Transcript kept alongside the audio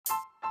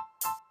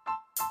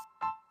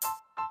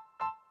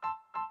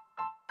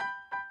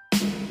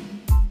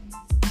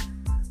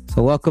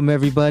Welcome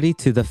everybody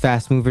to the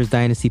Fast Movers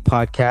Dynasty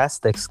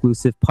podcast, the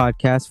exclusive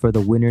podcast for the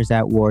Winners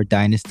at War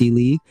Dynasty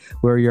League.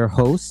 We're your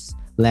hosts,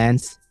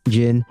 Lance,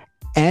 Jin,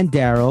 and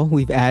Daryl.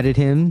 We've added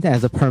him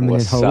as a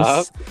permanent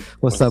host.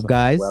 What's up,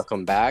 guys?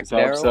 Welcome back, Daryl.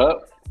 Daryl. What's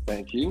up?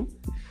 Thank you.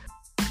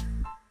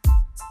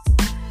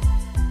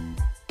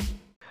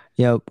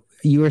 Yep.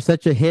 You were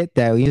such a hit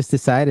that we just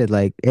decided,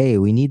 like, hey,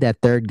 we need that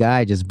third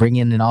guy. Just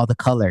bringing in all the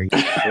color.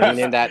 Bringing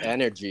in that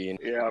energy.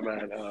 Yeah,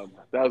 man.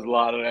 That was a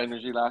lot of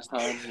energy last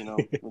time.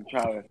 I'm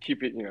trying to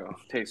keep it,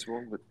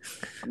 tasteful, but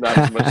not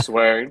as much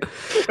swearing.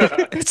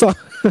 So,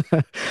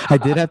 I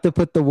did have to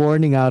put the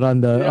warning out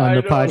on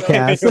the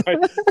podcast.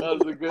 That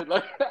was a good.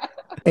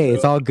 Hey,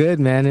 it's all good,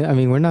 man. I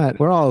mean,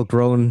 we're all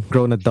grown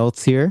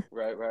adults here.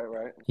 Right.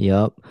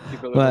 Yep.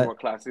 Keep it a little more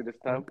classy this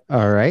time.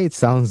 All right.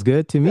 Sounds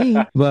good to me.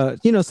 But,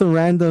 some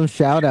random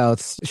shout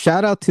outs.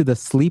 Shout out to the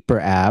Sleeper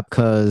app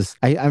because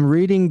I'm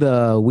reading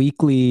the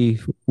weekly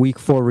week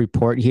 4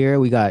 report here.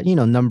 We got,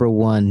 number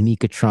 1,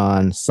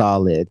 Mikatron,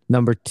 solid.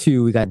 Number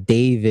 2, we got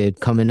David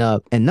coming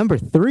up. And number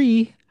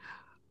 3,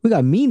 we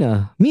got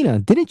Mina. Mina,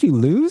 didn't you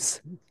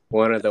lose?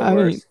 One of the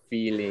worst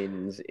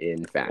feelings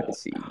in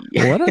fantasy.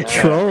 What a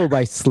troll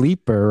by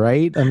Sleeper,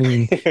 right? I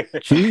mean,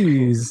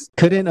 geez,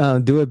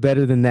 couldn't do it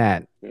better than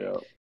that. Yeah.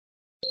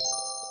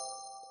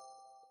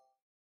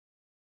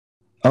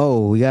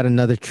 Oh, we got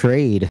another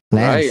trade.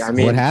 Lance,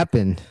 right. What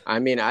happened?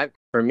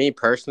 For me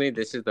personally,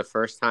 this is the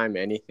first time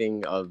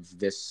anything of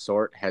this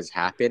sort has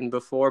happened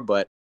before,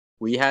 but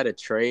we had a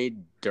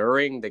trade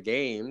during the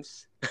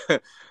games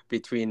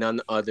between none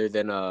other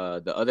than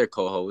the other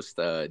co-host,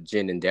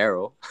 Jin and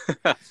Daryl.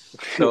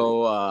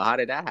 So how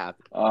did that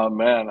happen?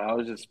 Man, I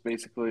was just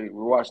basically,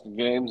 we're watching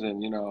the games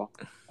and,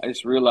 I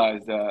just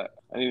realized that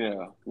I need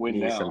to win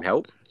now. Need some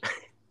help?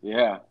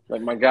 Yeah,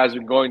 like my guys are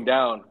going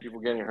down, people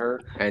getting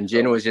hurt. And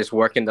Jin was just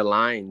working the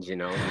lines,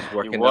 just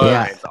working the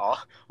lines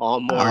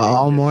all morning.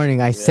 All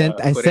morning. I sent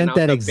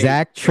that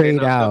exact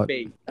trade out.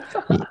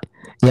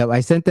 Yep, I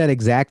sent that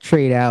exact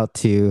trade out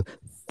to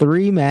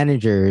 3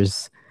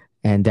 managers,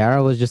 and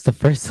Daryl was just the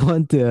first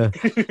one to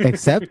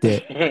accept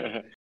it.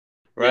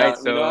 Right. Yeah,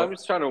 so I'm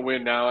just trying to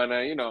win now, and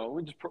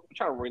we're just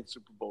trying to win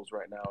Super Bowls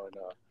right now, and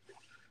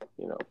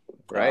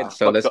right.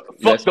 So let's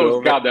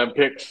those goddamn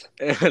picks.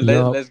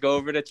 Let's go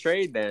over the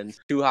trade then.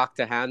 Tuhawk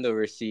to Handle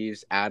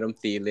receives Adam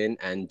Thielen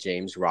and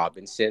James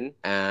Robinson,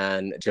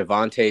 and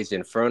Javante's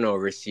Inferno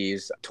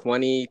receives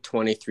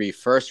 2023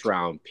 first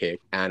round pick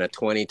and a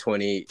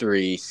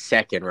 2023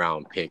 second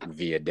round pick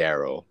via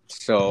Daryl.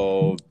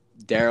 So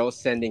Daryl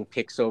sending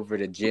picks over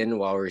to Jin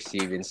while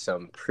receiving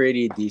some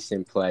pretty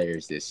decent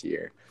players this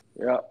year.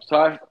 Yeah. So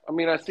I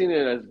seen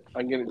it as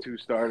I'm getting 2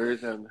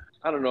 starters, and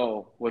I don't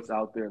know what's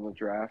out there in the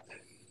draft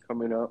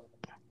coming up.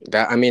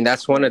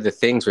 That's one of the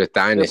things with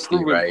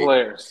Dynasty, right?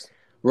 Players.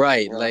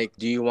 Right. Yeah. Like,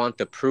 do you want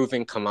the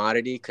proven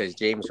commodity? Because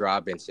James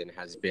Robinson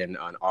has been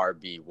an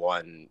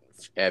RB1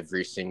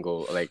 every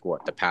single,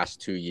 the past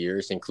 2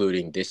 years,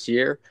 including this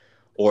year?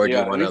 Or do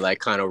you want to,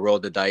 kind of roll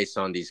the dice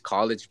on these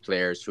college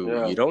players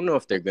who you don't know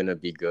if they're going to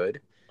be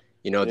good?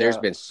 There's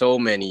been so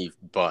many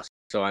busts.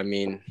 So, I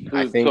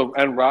think...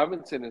 and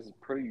Robinson is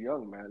pretty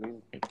young, man.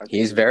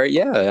 He's very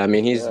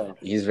young.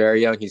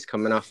 He's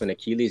coming off an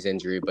Achilles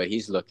injury, but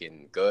he's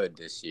looking good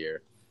this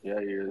year.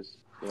 Yeah, he is.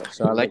 Yeah.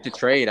 So, I like the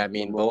trade.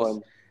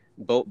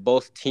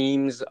 Both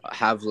teams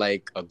have,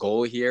 a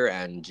goal here,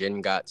 and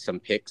Jin got some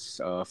picks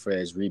for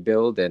his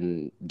rebuild,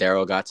 and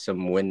Daryl got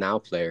some win-now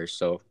players.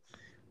 So,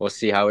 we'll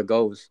see how it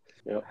goes.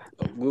 Yeah.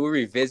 We'll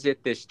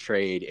revisit this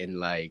trade in,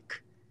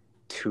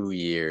 2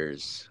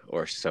 years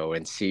or so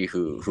and see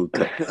who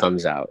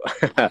comes out.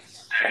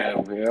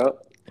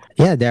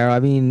 Yeah,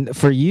 Daryl.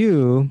 For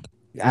you,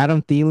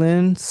 Adam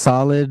Thielen,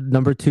 solid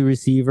number 2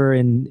 receiver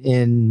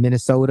in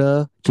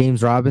Minnesota.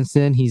 James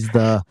Robinson, he's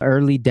the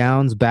early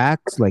downs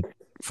backs,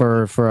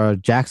 for a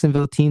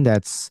Jacksonville team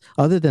that's,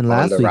 other than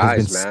last week,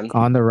 has been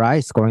on the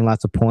rise, scoring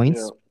lots of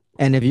points. Yeah.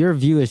 And if your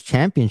view is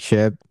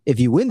championship, if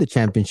you win the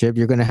championship,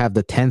 you're going to have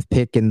the 10th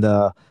pick in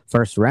the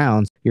first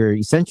round. You're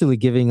essentially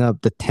giving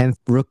up the 10th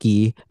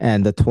rookie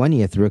and the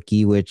 20th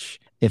rookie, which,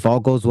 if all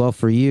goes well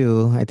for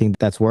you, I think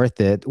that's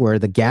worth it. Where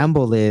the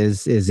gamble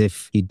is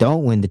if you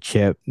don't win the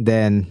chip,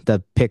 then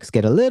the picks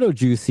get a little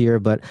juicier.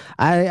 But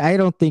I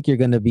don't think you're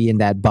going to be in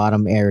that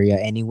bottom area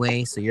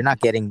anyway. So you're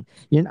not giving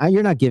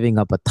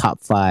up a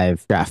top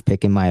 5 draft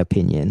pick, in my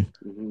opinion.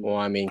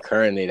 Well,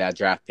 currently that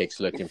draft pick's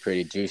looking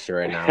pretty juicy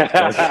right now.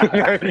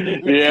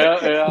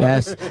 Yeah.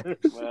 Yes.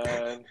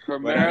 Man,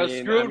 Camara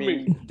screwed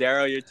me.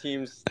 Daryl, your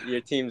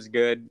team's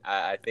good.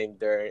 I think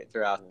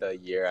throughout the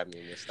year,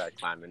 you start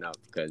climbing up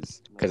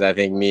because I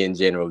think me and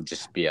Jin will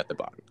just be at the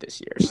bottom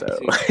this year. So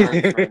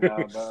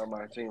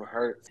my team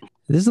hurts.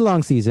 This is a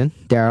long season,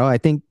 Daryl. I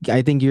think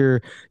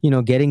you're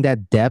getting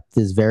that depth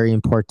is very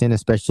important,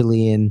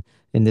 especially in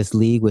this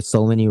league with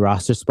so many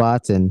roster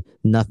spots and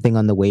nothing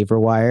on the waiver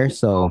wire.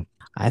 So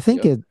I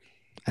think it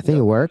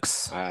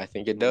works. I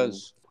think it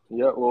does.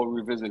 Yeah, we'll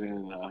revisit it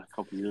in a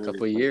couple years.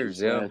 Couple years,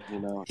 yeah.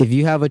 If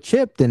you have a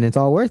chip, then it's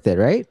all worth it,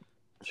 right?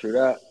 Sure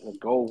that. Let's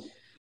go.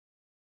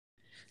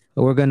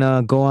 we're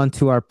gonna go on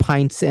to our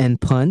pints and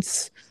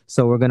punts.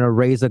 So we're gonna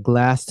raise a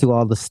glass to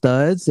all the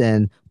studs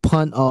and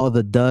punt all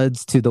the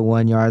duds to the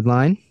 1 yard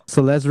line.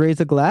 So let's raise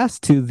a glass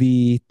to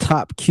the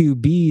top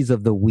QBs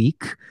of the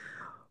week.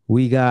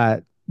 We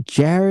got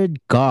Jared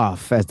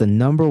Goff as the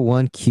number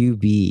 1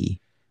 QB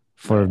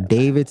for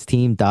David's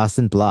team,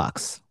 Dawson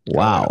Blocks.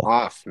 Wow. Going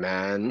off,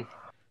 man.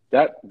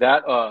 That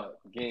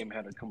game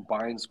had a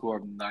combined score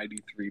of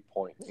 93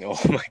 points. Oh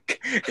my God.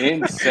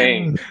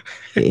 Insane.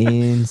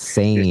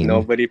 Insane.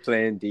 Nobody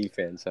playing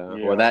defense, huh?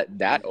 Yeah. Well,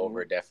 that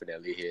over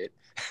definitely hit.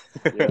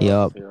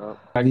 Yup.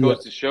 That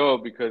goes to show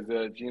because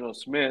Geno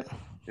Smith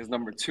is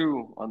number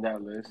 2 on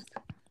that list.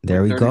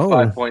 There we go.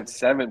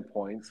 35.7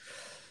 points.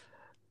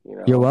 You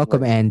know, You're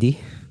welcome, Andy.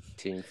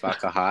 Team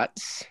Faka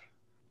Hots.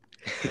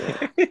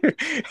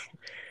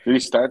 Did he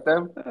start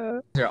them?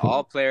 They're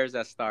all players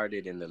that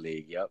started in the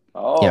league. Yep.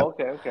 Oh, Yep.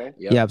 okay.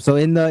 Yep. So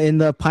in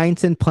the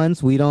pints and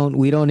punts, we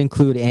don't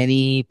include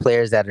any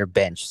players that are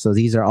benched. So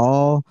these are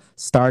all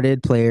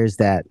started players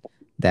that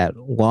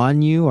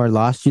won you or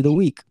lost you the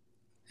week.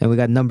 And we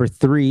got number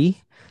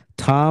 3,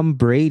 Tom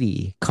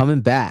Brady,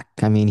 coming back.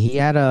 I mean, he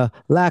had a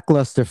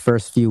lackluster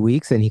first few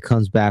weeks, and he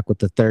comes back with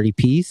the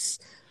 30-piece.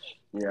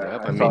 Yeah,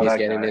 Yep. I mean, he's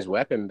getting his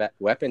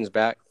weapons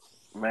back.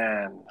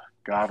 Man,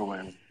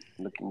 Godwin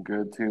looking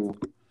good too.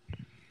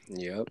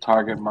 Yep.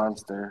 Target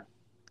monster.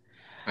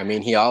 I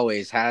mean, he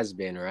always has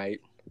been, right?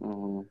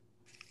 Mm-hmm.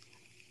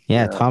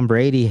 Yeah, Tom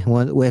Brady.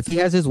 If he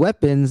has his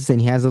weapons and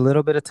he has a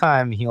little bit of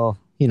time, he'll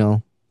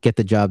get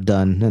the job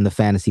done in the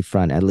fantasy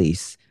front at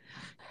least.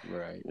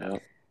 Right.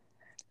 Yep.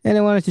 And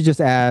I wanted to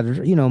just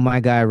add, my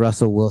guy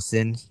Russell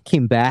Wilson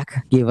came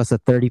back, gave us a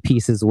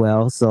 30-piece as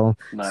well. So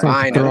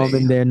throw him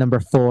in there, number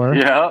 4.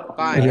 Yeah.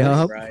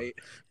 Yep. Right.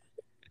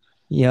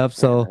 Yep.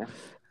 So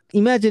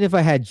imagine if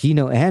I had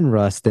Geno and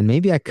Russ, then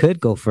maybe I could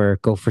go for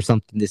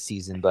something this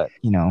season. But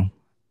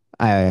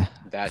I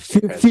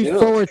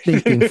forward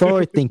thinking. Trade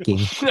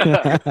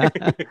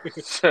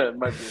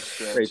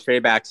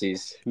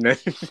backsies.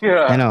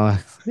 I know.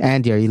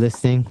 Andy, are you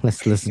listening?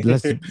 Let's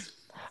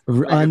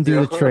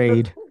undo the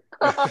trade.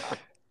 All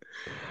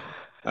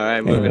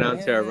right, moving on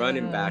to our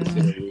running backs of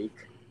the week.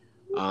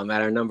 At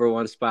our number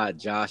 1 spot,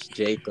 Josh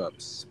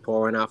Jacobs,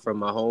 pouring out from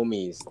my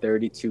homies,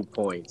 32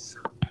 points.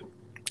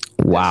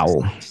 Wow.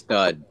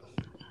 Stud.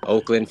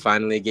 Oakland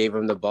finally gave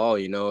him the ball,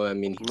 I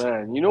mean.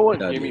 Man, you know what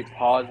gave me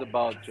pause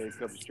about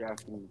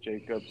drafting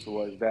Jacobs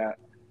was that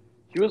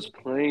he was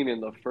playing in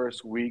the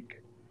first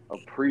week of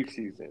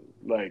preseason.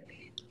 Like,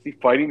 is he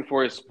fighting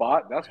for his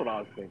spot? That's what I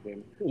was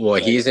thinking. Well,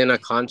 he's in a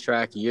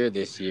contract year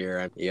this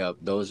year. Yep,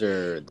 those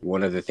are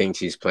one of the things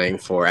he's playing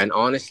for. And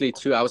honestly,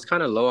 too, I was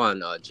kind of low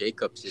on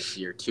Jacobs this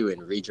year, too, in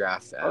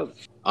redraft.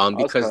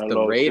 Because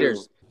the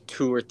Raiders,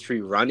 2 or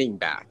 3 running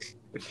backs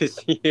this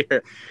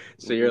year.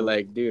 So you're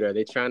like, dude, are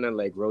they trying to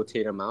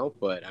rotate him out?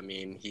 But I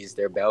mean, he's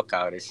their bell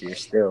cow this year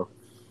still.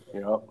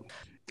 Yep.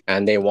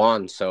 And they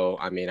won. So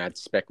I mean, I'd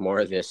expect more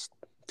of this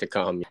to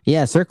come.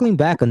 Yeah, circling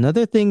back,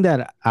 another thing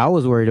that I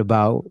was worried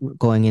about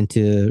going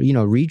into,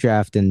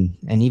 redraft and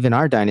even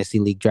our dynasty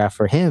league draft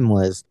for him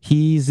was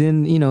he's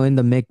in the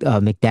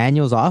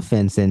McDaniels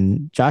offense,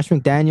 and Josh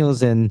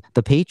McDaniels and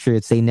the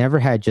Patriots, they never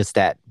had just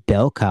that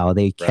bell cow.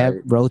 They kept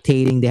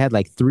rotating. They had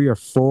 3 or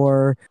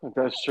 4.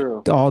 That's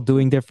true. All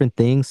doing different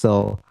things.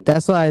 So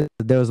that's why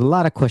there was a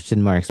lot of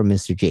question marks for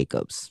Mr.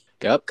 Jacobs.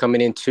 Yep,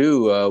 coming in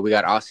too, we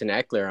got Austin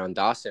Eckler on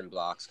Dawson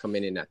Blocks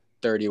coming in at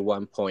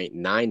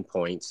 31.9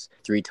 points,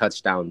 3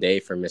 touchdown day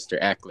for Mr.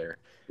 Eckler.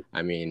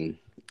 I mean,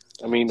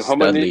 how many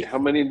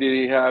did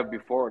he have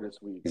before this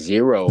week?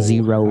 0.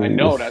 I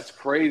know, that's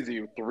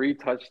crazy. 3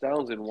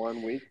 touchdowns in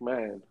 1 week,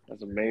 man.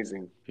 That's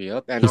amazing.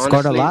 Yep, and he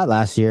scored a lot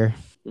last year.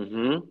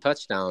 Mm-hmm.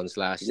 Touchdowns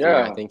last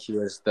year. I think he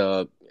was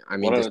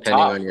depending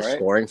on your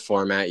scoring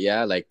format,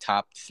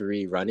 top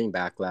 3 running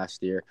back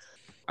last year.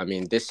 I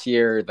mean, this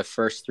year, the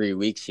first 3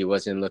 weeks, he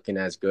wasn't looking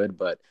as good,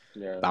 but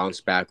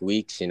bounce back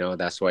weeks,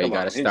 that's why you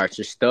got to start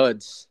your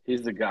studs.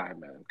 He's the guy,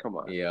 man. Come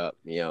on. Yep.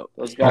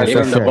 Those guys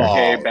are the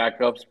okay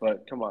backups,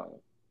 but come on.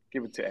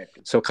 Give it to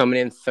Eckler. So coming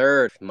in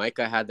third,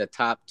 Micah had the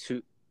top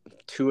two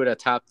of the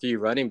top 3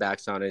 running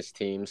backs on his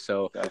team.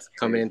 So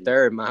coming in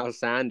third, Miles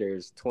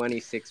Sanders,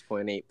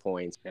 26.8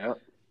 points. Yeah,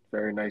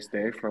 very nice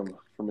day from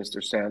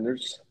Mr.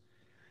 Sanders.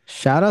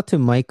 Shout out to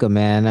Micah,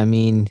 man. I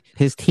mean,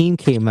 his team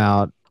came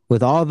out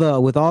with all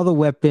the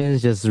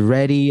weapons just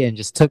ready and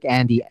just took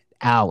Andy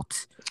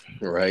out.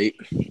 Right.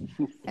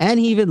 And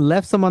he even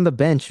left some on the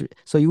bench.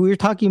 So we were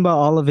talking about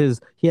all of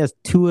he has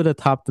 2 of the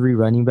top 3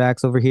 running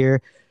backs over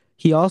here.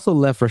 He also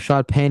left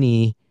Rashad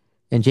Penny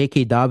and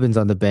J.K. Dobbins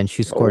on the bench,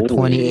 who scored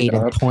 28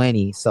 and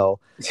 20. So,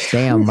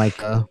 damn,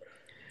 Micah.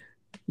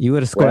 You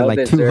would have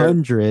scored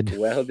 200.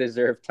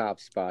 Well-deserved top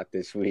spot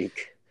this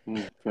week.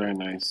 Very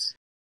nice.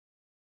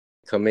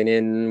 Coming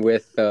in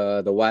with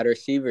the wide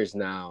receivers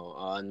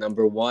now.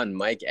 Number 1,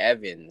 Mike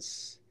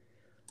Evans.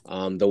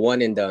 The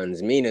one and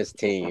done's Mina's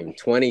team,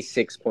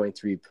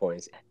 26.3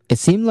 points. It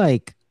seemed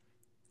like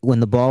when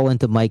the ball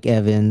went to Mike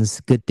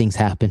Evans, good things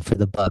happened for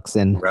the Bucks,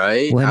 and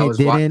Right? when it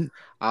didn't,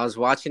 I was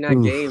watching that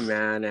oof. game,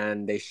 man,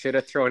 and they should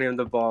have thrown him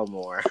the ball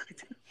more.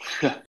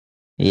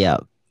 Yeah,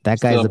 that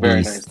Still guy's a a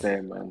very nice beast.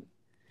 day, man.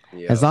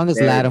 As Yo, long as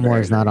very, Lattimore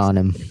very is not nice. on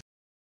him.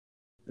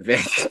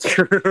 Very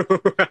true.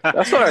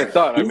 That's what I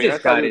thought. I He mean, I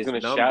just thought got he was his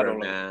going to number, shadow him.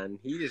 man.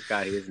 He just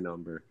got his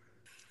number.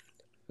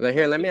 Well,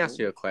 here, let me ask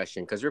you a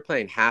question, because we're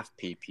playing half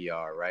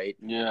PPR, right?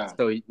 Yeah.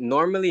 So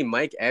normally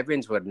Mike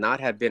Evans would not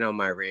have been on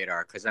my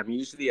radar because I'm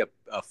usually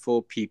a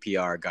full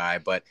PPR guy,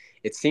 but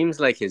it seems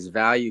like his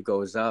value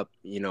goes up,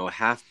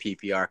 half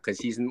PPR, because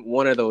he's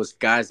one of those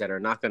guys that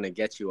are not going to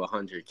get you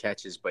 100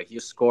 catches, but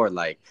he'll score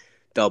like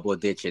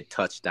double-digit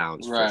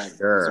touchdowns Right. for It's a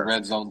sure.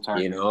 red zone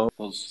target.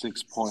 Those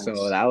 6 points.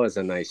 So that was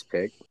a nice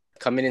pick.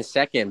 Coming in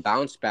second,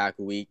 bounce back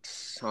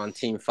weeks on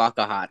Team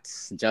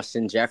Fakahats.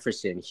 Justin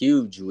Jefferson,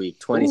 huge week,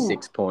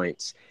 26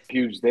 points.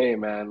 Huge day,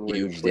 man.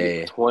 Huge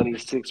day.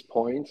 26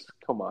 points.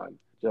 Come on.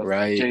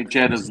 Right. Jay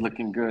Jett is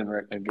looking good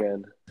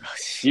again.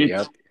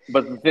 Yep.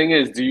 But the thing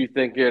is, do you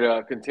think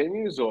it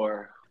continues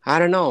or? I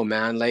don't know,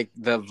 man. Like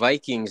the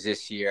Vikings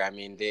this year, I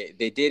mean,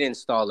 they did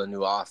install a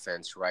new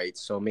offense, right?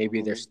 So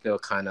maybe they're still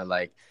kind of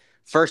like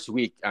first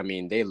week, I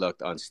mean, they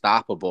looked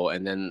unstoppable.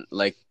 And then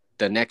like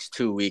the next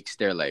 2 weeks,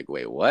 they're like,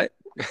 wait, what?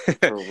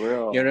 For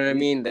real. You know what I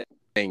mean? They're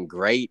playing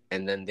great,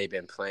 and then they've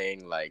been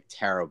playing like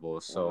terrible.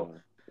 So,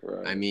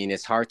 right. I mean,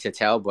 it's hard to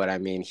tell, but I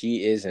mean,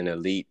 he is an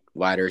elite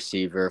wide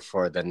receiver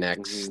for the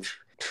next,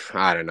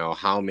 I don't know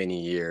how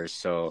many years.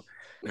 So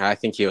I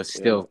think he'll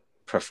still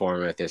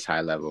perform at this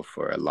high level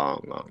for a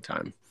long, long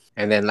time.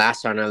 And then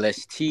last on our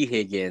list, T.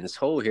 Higgins.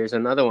 Oh, here's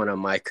another one of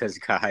Micah's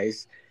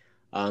guys.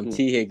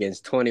 T.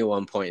 Higgins,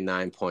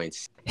 21.9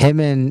 points. Him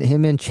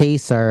and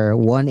Chase are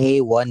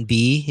 1A,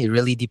 1B. It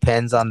really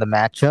depends on the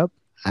matchup.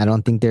 I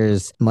don't think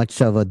there's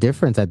much of a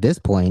difference at this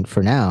point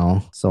for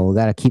now. So we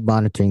got to keep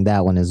monitoring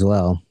that one as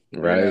well.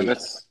 Right. Yeah,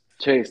 that's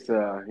Chase.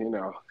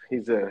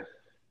 He's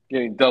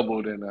getting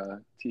doubled, and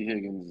T.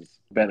 Higgins is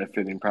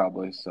benefiting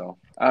probably. So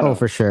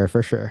for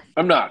sure.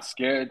 I'm not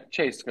scared.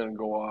 Chase is gonna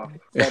go off.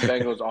 That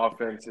Bengals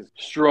offense is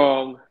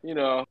strong.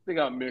 They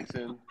got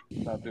Mixon,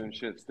 not doing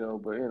shit still,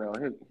 but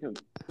he'll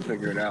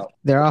figure it out.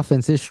 Their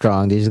offense is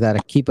strong. They just got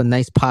to keep a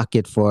nice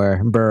pocket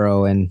for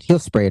Burrow, and he'll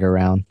spray it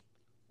around.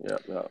 Yeah.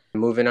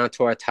 Moving on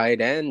to our tight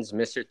ends,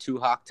 Mr. Two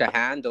Hawk to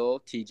handle,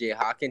 TJ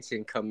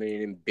Hawkinson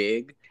coming in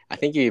big. I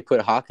think if you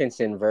put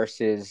Hawkinson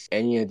versus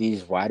any of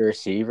these wide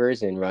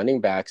receivers and running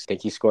backs, I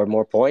think he scored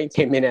more points.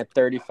 Came in at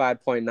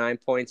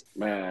 35.9 points.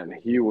 Man,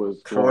 he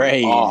was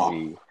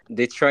crazy.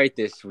 Detroit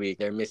this week,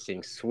 they're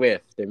missing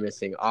Swift. They're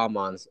missing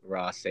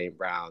Amon-Ra St.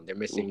 Brown. They're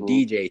missing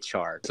DJ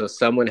Chark. So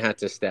someone had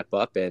to step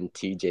up, and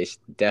TJ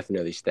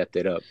definitely stepped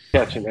it up.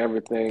 Catching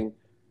everything,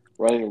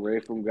 running away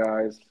from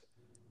guys.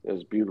 It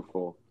was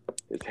beautiful.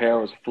 His hair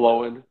was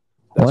flowing.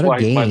 That's what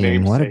a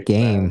game. What a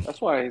game. Man.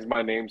 That's why he's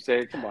my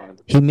namesake. Come on.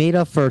 He made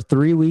up for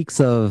 3 weeks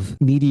of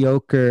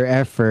mediocre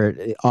effort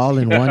all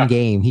in one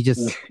game. He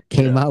just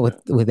came out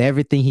with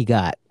everything he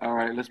got. All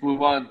right, let's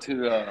move on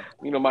to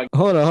my.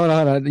 Hold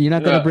on. You're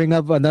not going to bring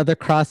up another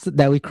cross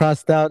that we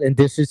crossed out and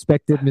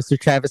disrespected Mr.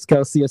 Travis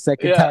Kelce a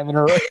second time in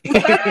a row?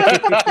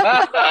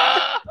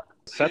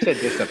 Such a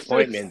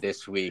disappointment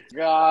this week.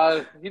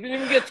 God, he didn't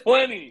even get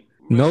 20.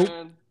 Nope.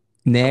 Man.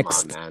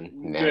 Next. Come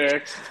on,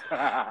 man.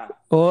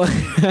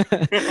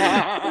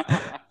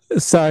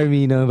 Sorry,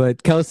 Mina,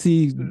 but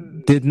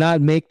Kelce did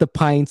not make the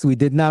pints. We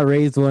did not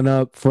raise one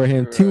up for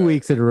him 2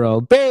 weeks in a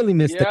row. Barely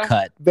missed the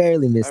cut.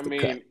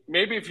 Cut.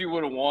 Maybe if you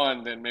would have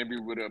won, then maybe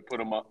we would have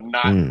put him up,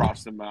 not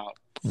crossed him out.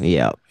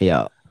 Yeah.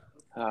 Sorry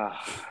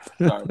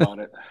about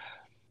it.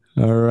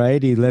 All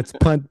righty, let's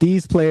punt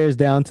these players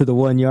down to the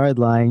 1 yard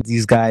line.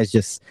 These guys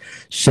just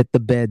shit the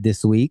bed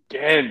this week.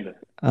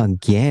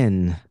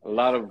 Again. A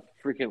lot of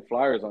freaking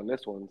flyers on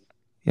this one.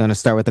 You want to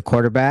start with the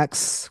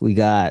quarterbacks? We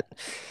got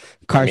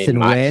Carson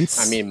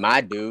Wentz.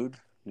 My dude,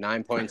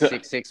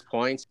 9.66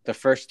 points. The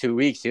first 2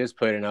 weeks, he was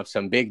putting up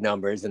some big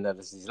numbers, and then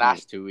these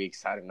last 2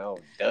 weeks, I don't know,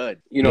 dud.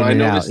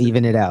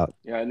 Even it out.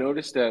 Yeah, I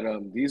noticed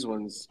that these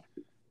ones,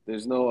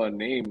 there's no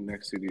name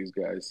next to these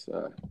guys.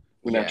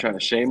 We're not trying to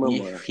shame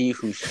them. He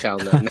who shall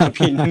not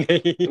be named.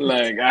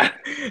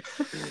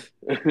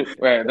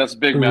 Right, that's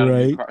big man.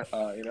 Right.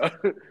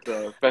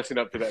 Fessing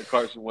up to that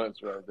Carson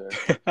Wentz right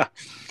there.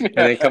 And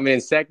then coming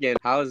in second,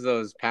 how's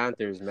those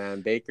Panthers,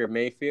 man? Baker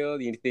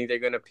Mayfield? You think they're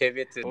going to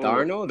pivot to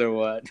Darnold or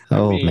what?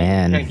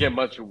 Man. Can't get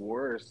much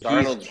worse.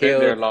 Darnold's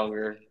been there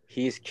longer.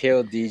 He's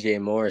killed DJ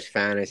Moore's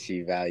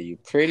fantasy value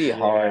pretty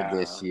hard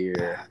this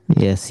year.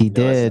 Yes, he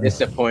did. It's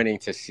disappointing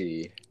to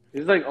see.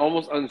 He's like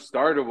almost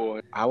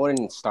unstartable. I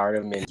wouldn't start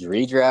him in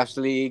redraft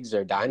leagues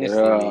or dynasty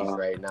leagues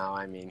right now.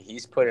 I mean,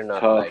 he's putting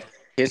up like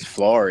his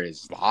floor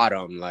is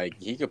bottom. Like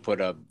he could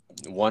put up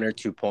 1 or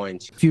 2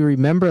 points. If you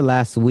remember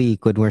last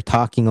week when we're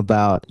talking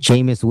about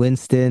Jameis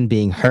Winston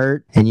being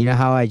hurt, and you know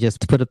how I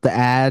just put up the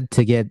ad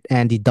to get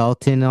Andy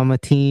Dalton on my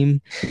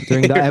team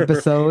during the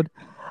episode?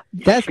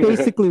 That's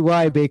basically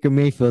why Baker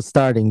Mayfield's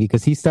starting,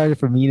 because he started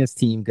for Mina's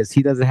team because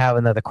he doesn't have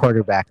another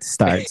quarterback to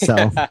start.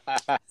 So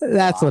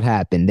that's what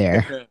happened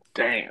there.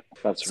 Damn,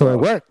 that's So rough.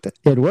 it worked.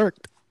 It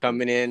worked.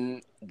 Coming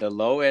in the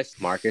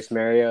lowest, Marcus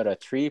Mariota,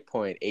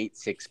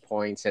 3.86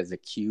 points as a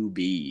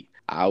QB.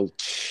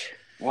 Ouch.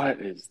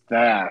 What is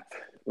that?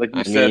 Like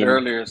you I said mean,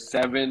 earlier,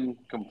 7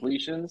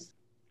 completions.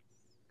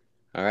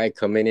 all right,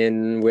 coming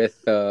in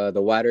with the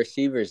wide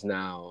receivers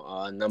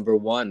now. Number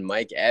 1,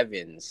 Mike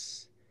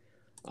Evans.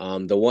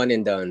 The one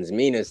and done's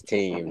Mina's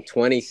team,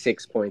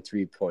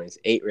 26.3 points,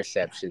 8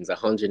 receptions,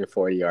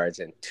 140 yards,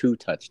 and 2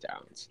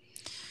 touchdowns.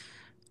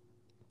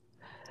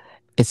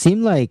 It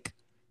seemed like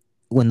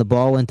when the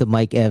ball went to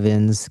Mike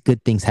Evans,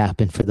 good things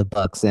happened for the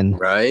Bucks, and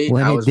Right?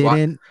 when it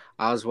didn't,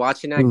 I was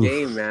watching that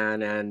game,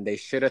 man, and they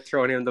should have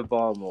thrown him the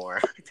ball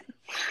more.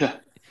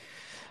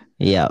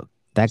 yeah,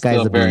 that guy's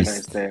Still a a very beast.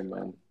 nice day,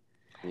 man.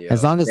 Yeah,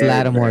 As long as very,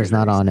 Lattimore very is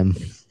not nice. on him.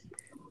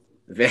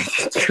 Very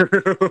true.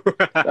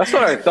 That's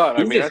what I thought.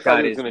 I He mean, I just thought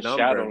got he was his going to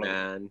number, shadow him.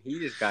 man. He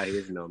just got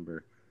his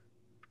number.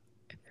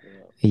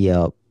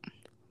 Yep.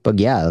 But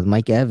yeah,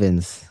 Mike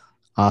Evans,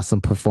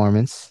 awesome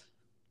performance.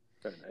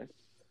 Very nice.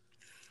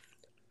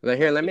 But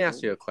here, let me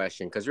ask you a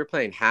question, because we're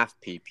playing half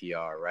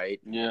PPR,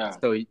 right? Yeah.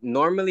 So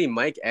normally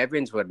Mike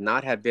Evans would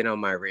not have been on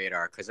my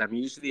radar because I'm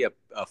usually a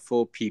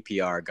full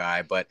PPR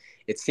guy, but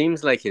it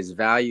seems like his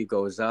value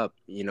goes up,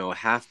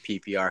 half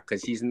PPR,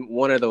 because he's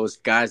one of those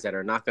guys that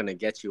are not going to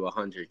get you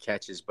 100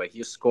 catches, but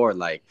he'll score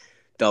like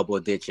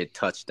double-digit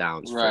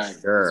touchdowns Right. for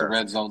sure. It's a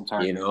red zone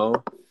target.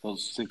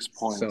 Those 6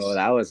 points. So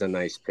that was a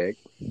nice pick.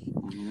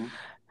 Mm-hmm.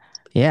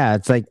 Yeah,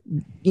 it's like,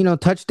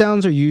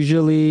 touchdowns are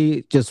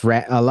usually just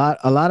a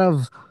lot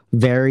of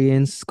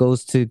variance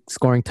goes to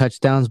scoring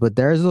touchdowns, but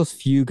there's those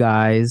few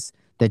guys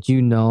that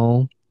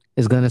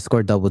is going to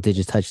score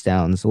double-digit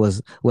touchdowns,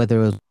 whether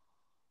it was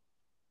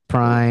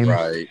prime,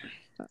 right?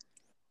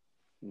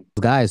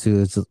 Guys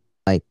who's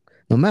like,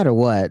 no matter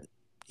what,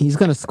 he's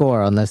going to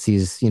score unless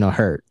he's,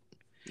 hurt.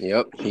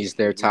 Yep, he's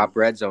their top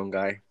red zone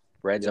guy,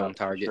 zone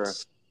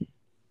targets. Sure.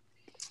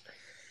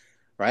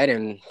 Right,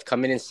 and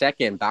coming in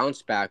second,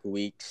 bounce back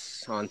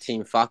weeks on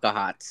Team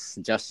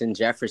Fakahats. Justin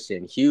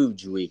Jefferson,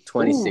 huge week,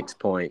 26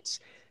 points,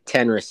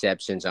 10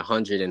 receptions,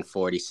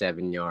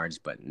 147 yards,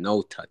 but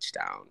no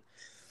touchdown.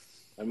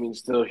 I mean,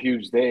 still a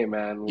huge day,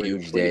 man.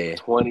 Huge day.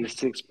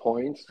 26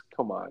 points.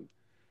 Come on.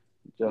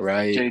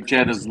 Right. Jay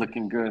Jett is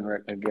looking good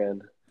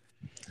again.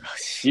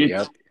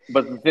 Yep.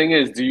 But the thing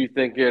is, do you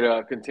think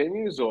it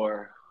continues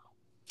or?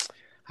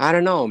 I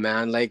don't know,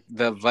 man. Like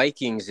the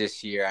Vikings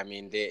this year, I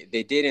mean,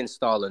 they did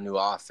install a new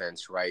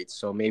offense, right?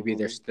 So maybe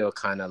they're still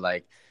kind of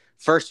like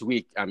first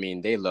week, I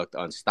mean, they looked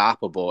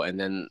unstoppable. And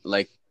then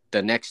like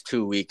the next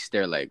 2 weeks,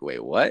 they're like,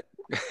 wait, what?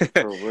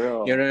 For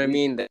real. You know what I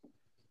mean? They're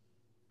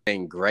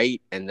playing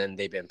great, and then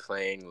they've been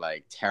playing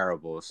like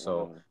terrible.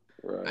 So,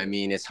 right. I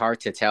mean, it's hard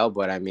to tell,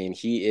 but I mean,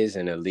 he is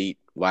an elite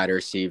wide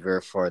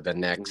receiver for the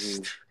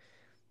next,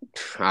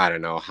 I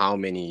don't know how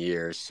many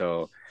years.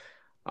 So,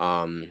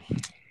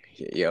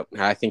 yep,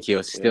 I think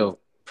he'll still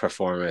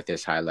perform at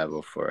this high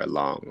level for a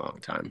long, long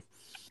time.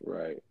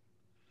 Right.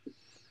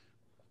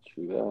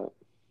 True that.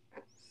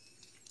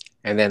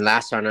 And then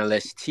last on our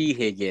list, T.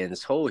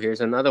 Higgins. Oh,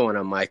 here's another one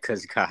of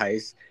Micah's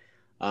guys.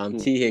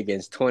 T.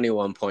 Higgins,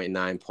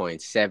 21.9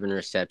 points, 7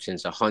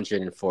 receptions,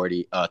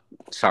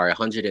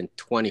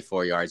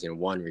 124 yards and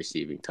 1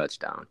 receiving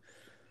touchdown.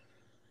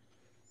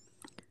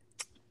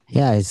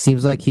 Yeah, it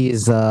seems like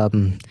he's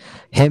him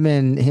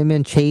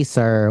and Chase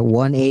are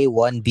 1A,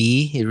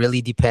 1B. It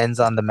really depends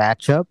on the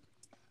matchup.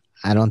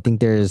 I don't think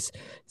there's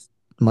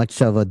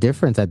much of a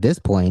difference at this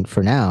point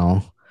for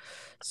now.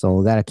 So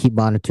we got to keep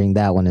monitoring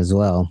that one as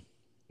well.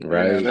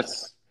 Right. Yeah,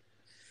 that's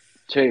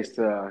Chase,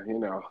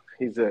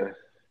 he's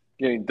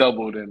getting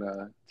doubled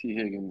and T.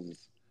 Higgins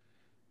is,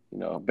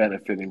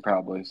 benefiting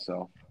probably.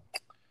 So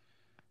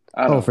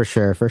for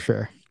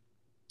sure.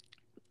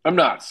 I'm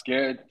not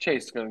scared.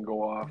 Chase is gonna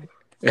go off.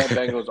 That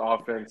Bengals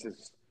offense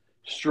is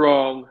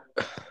strong.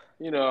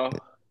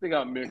 They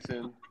got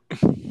Mixon,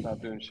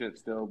 not doing shit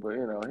still, but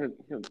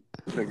he'll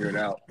figure it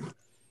out.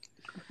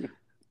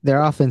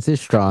 Their offense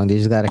is strong. They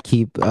just got to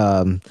keep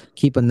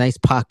a nice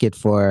pocket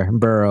for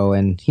Burrow,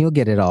 and he'll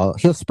get it all.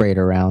 He'll spray it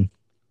around.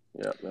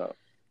 Yeah,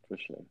 for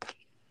sure.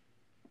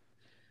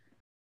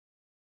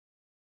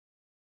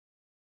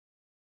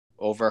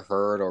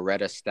 Overheard or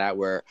read a stat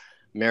where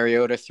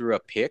Mariota threw a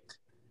pick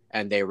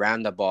and they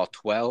ran the ball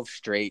 12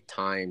 straight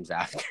times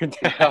after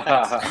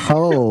that.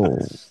 Oh.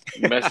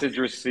 Message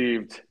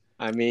received.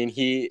 I mean,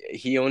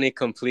 he only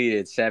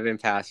completed 7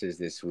 passes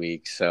this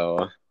week,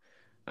 so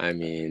I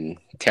mean,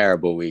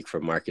 terrible week for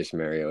Marcus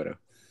Mariota.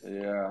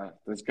 Yeah,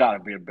 there's got to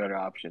be a better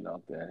option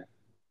out there.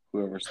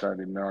 Whoever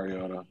started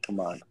Mariota, come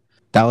on.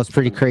 That was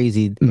pretty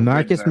crazy.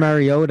 Marcus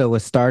Mariota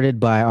was started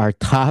by our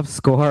top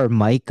scorer,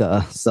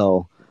 Micah.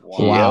 So,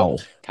 wow. Yep.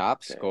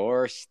 Top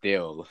scorer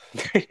still.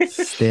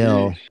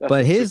 Still.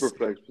 But his super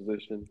flex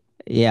position.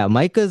 Yeah,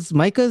 Micah's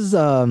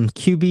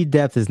QB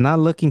depth is not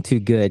looking too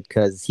good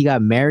because he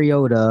got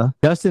Mariota,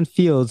 Justin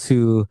Fields,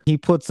 who he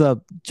puts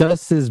up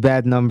just as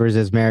bad numbers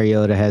as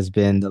Mariota has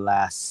been the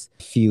last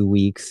few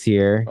weeks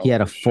here. He Oh,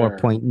 had a for sure.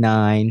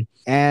 4.9,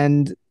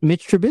 and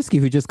Mitch Trubisky,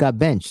 who just got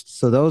benched.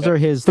 So those Yep. are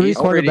his three He's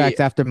pretty. quarterbacks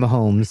after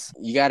Mahomes.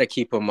 You got to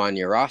keep him on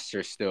your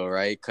roster still,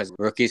 right? Because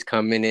rookies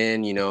coming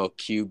in,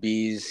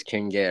 QBs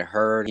can get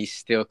hurt. He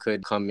still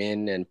could come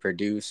in and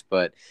produce,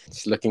 but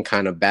it's looking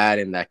kind of bad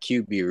in that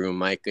QB room,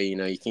 Micah.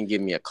 You can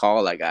give me a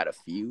call. I got a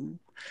few.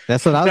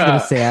 That's what I was gonna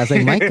say. I was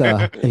like,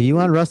 Micah, if you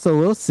want Russell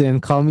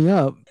Wilson, call me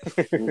up.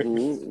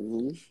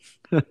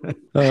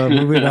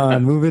 Moving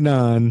on, moving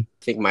on.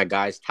 I think my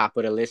guy's top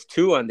of the list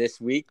too on this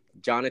week.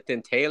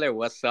 Jonathan Taylor,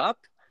 what's up?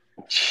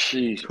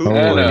 Jeez,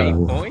 2.8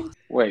 Oh. points.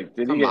 Wait,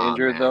 did he Come get on,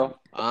 injured man. though?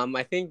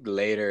 I think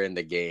later in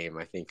the game.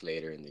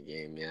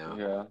 Yeah.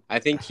 Yeah. I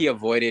think he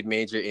avoided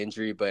major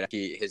injury, but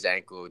his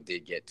ankle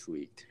did get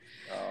tweaked.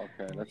 Oh,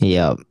 okay. That's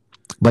Yep.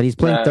 But he's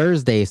playing Man.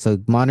 Thursday, so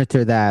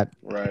monitor that,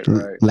 right.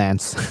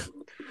 Lance.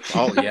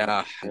 Oh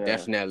yeah, Yeah.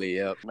 definitely.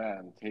 Yep.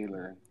 Man,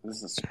 Taylor, this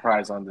is a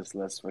surprise on this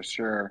list for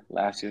sure.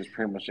 Last year's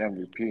pretty much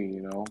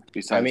MVP,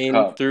 besides I mean,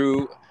 Cup.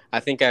 I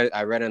think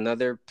I read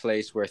another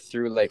place where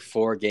through like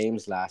 4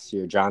 games last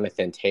year,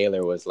 Jonathan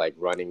Taylor was like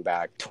running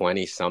back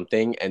 20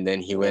 something, and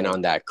then he went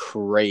on that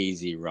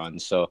crazy run.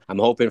 So I'm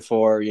hoping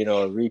for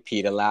a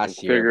repeat of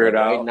last year. Figure it But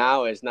right out.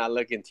 now, it's not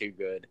looking too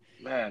good.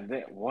 Man,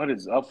 what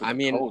is up with I the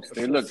mean, Colts?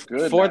 They look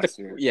good for last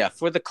year.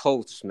 for the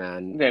Colts,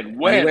 man. Then You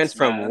Wentz, went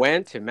from man.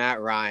 Wentz to Matt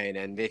Ryan,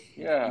 and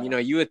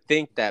you would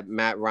think that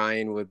Matt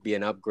Ryan would be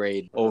an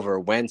upgrade over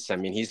Wentz. I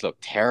mean, he's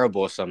looked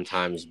terrible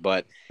sometimes,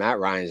 but Matt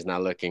Ryan's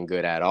not looking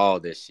good at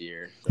all this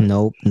year.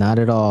 Nope, not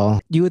at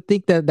all. You would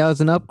think that was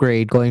an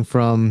upgrade going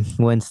from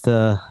Wentz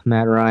to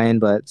Matt Ryan,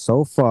 but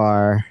so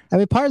far, I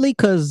mean, partly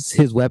because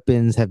his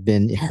weapons have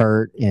been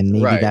hurt, and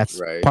maybe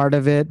that's part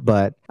of it.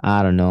 But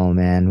I don't know,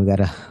 man. We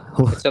gotta.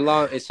 It's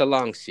a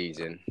long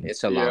season.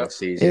 It's a long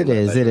season. It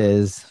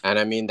is. And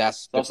I mean,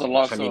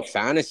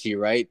 fantasy,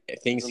 right?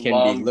 Things It's a can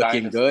long be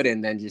looking dynasty. good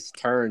and then just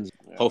turns.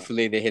 Yeah.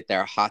 Hopefully they hit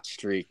their hot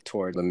streak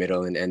toward the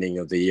middle and ending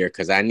of the year,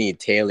 because I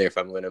need Taylor if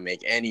I'm going to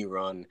make any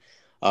run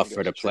up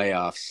for the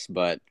playoffs.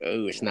 But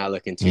it's not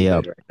looking too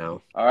good right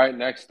now. All right,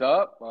 next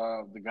up,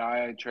 the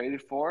guy I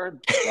traded for,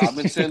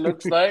 Robinson,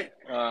 looks like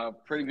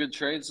pretty good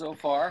trade so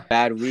far.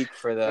 Bad week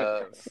for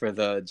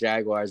the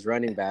Jaguars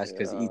running backs,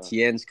 because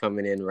ETN's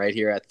coming in right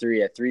here at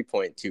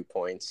 3.2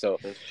 points. So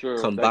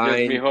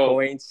combined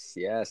points,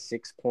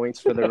 6 points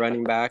for the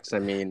running backs. I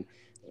mean,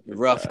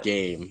 rough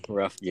game.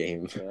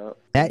 Yeah.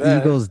 That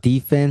Eagles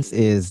defense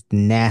is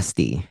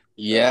nasty.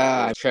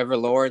 Yeah, Trevor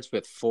Lawrence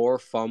with 4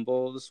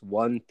 fumbles,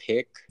 1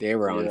 pick. They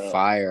were on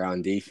fire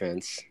on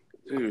defense.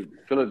 Dude,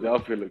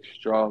 Philadelphia looks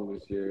strong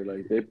this year.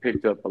 Like, they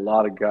picked up a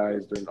lot of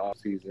guys during the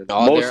offseason.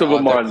 Most of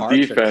them are on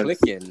defense.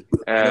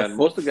 And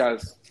most of the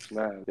guys,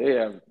 man, they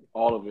have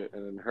all of it.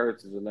 And then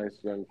Hurts is a nice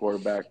young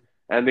quarterback.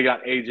 And they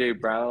got A.J.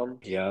 Brown.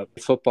 Yep.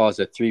 Football is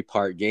a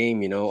 3-part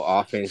game,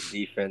 offense,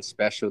 defense,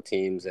 special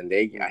teams. And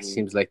it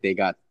seems like they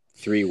got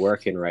 3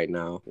 working right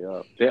now.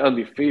 Yeah. They're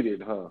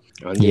undefeated, huh?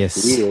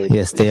 Undefeated.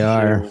 Yes, they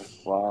are.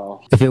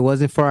 Wow. If it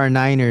wasn't for our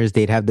Niners,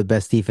 they'd have the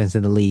best defense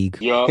in the league.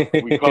 Yup,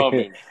 we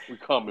coming,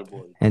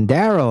 boys. And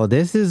Daryl,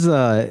 this is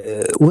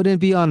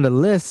wouldn't be on the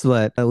list,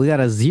 but we got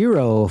a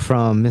 0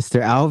 from Mr.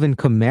 Alvin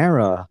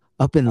Kamara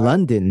up in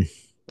London.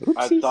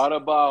 I thought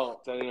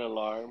about setting an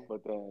alarm,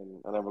 but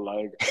then I never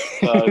liked.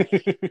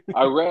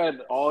 I read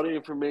all the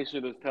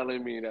information that's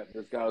telling me that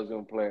this guy was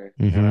going to play.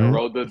 Mm-hmm. And I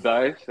rolled the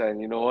dice, and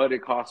you know what?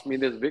 It cost me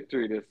this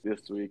victory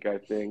this week, I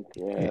think.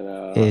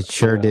 And, it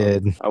sure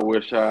did. I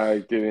wish I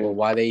didn't. Well,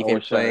 why are they even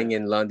playing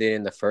in London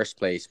in the first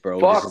place, bro?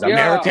 Fuck, this is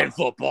American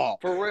football.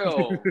 For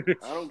real.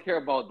 I don't care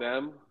about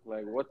them.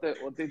 Like, what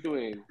they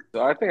doing?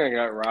 So I think I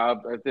got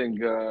robbed. I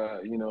think, I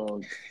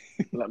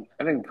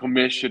think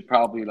Commish should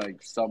probably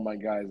sub my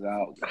guys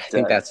out. I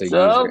think that's a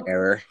user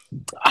error.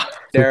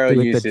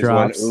 Daryl uses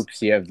one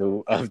oopsie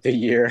of the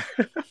year.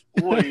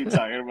 What are you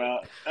talking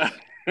about?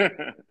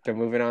 So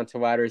moving on to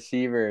wide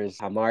receivers,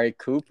 Amari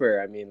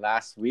Cooper.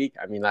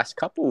 last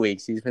couple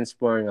weeks, he's been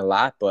scoring a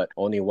lot, but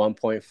only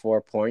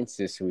 1.4 points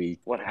this week.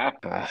 What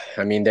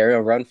happened? They're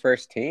a run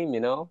first team, I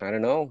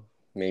don't know.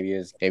 Maybe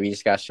he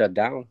just got shut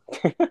down.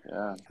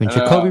 Yeah.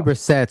 Jacoby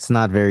Brissett's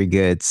not very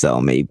good, so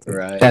maybe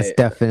that's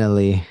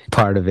definitely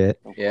part of it.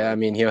 Yeah,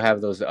 he'll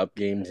have those up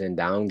games and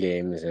down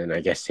games, and I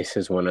guess this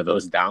is one of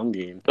those down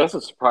games. That's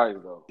a surprise,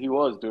 though. He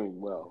was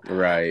doing well.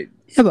 Right.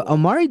 Yeah, but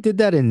Amari did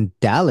that in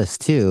Dallas,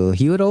 too.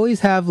 He would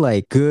always have,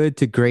 good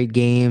to great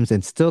games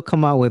and still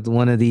come out with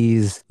one of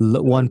these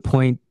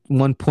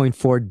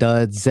 1.4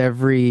 duds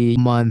every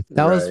month.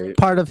 That was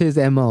part of his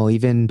MO,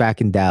 even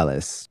back in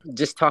Dallas.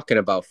 Just talking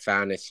about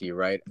fantasy,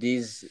 right?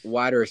 These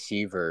wide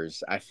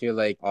receivers, I feel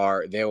like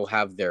they will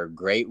have their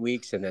great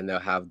weeks and then they'll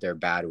have their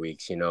bad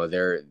weeks.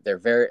 They're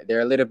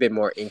a little bit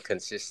more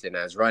inconsistent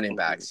as running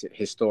backs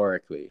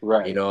historically.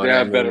 Right. You know, they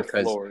have better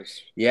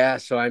floors. Yeah,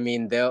 so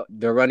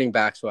the running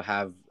backs will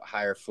have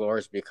higher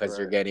floors because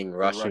you're Right. getting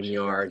rushing rushing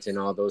yards yards. and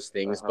all those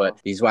things. Uh-huh. But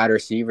these wide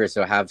receivers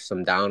will have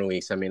some down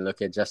weeks. I mean,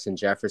 look at Justin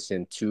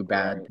Jefferson, 2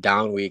 bad Right.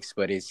 down weeks,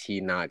 but is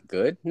he not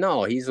good?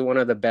 No, he's one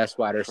of the best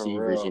wide For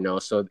receivers, real.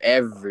 So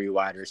every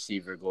wide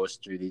receiver goes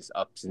through these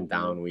ups and Mhm.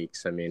 down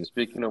weeks. I mean,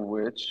 Speaking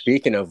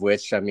of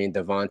which, I mean,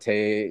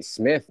 Devontae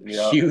Smith,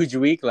 Yep. huge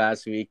week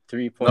last week,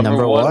 3.2 Number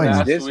Number 1 one.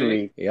 last this week.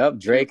 week. Yep,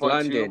 Drake 2.2,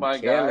 London my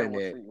guy. killing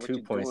What it, you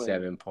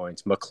 2.7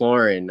 points.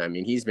 McLaurin, I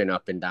mean, he's been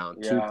up and down,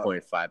 Yeah.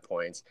 2.5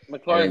 points.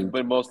 McLaurin's And-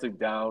 been mostly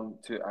down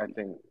to, I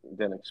think,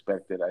 than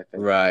expected. I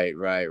think.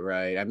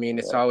 Right. I mean,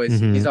 it's Yeah.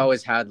 always Mhm. he's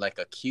always had like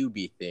a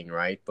QB thing,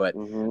 right? But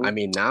Mhm. I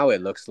mean, now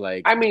it looks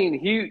like I mean,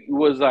 he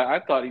was. I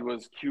thought he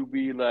was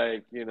QB,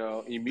 like,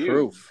 immune,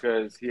 Proof.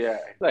 because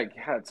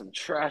had some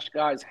trash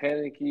guys,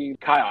 Heineke,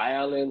 Kyle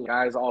Allen,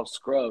 guys all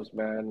scrubs,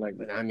 man. Like,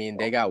 I mean,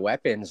 they got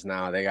weapons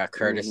now. They got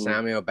Curtis Mhm.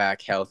 Samuel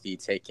back healthy,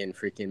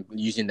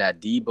 using that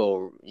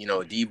Debo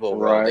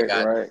role. They right,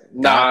 got right.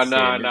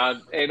 Dotson. Nah.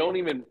 Hey, don't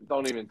even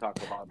talk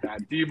about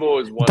that.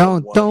 Debo is one Don't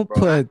of one, don't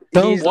bro.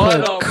 put He's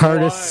one put of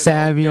Curtis one,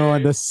 Samuel on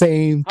okay? the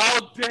same How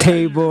dare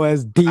table you?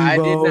 as I did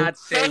Devo. not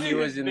say Tell he me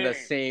was his in the name.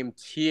 same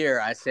tier.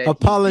 I said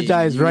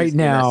Apologize he's being right used in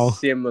now. a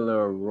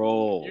similar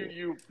role.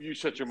 You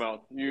shut your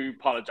mouth. You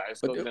apologize.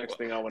 But The next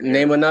thing I want to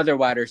name hear. another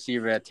wide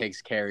receiver that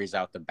takes carries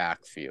out the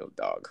backfield,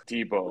 dog.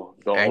 Debo,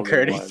 the And only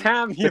Curtis one.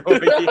 Samuel.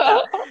 Yeah.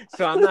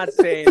 So I'm not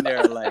saying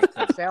they're like,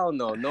 hell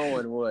no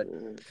one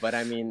would. But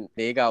I mean,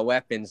 they got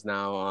weapons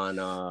now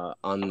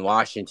on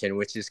Washington,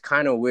 which is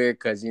kind of weird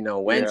because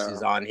Wentz Yeah.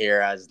 is on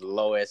here as the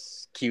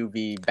lowest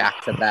QB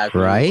back-to-back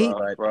Right? week,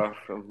 but Rough.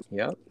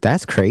 yep.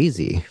 That's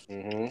crazy.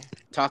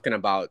 Talking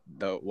about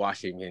the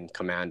Washington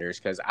Commanders,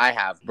 because I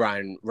have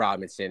Brian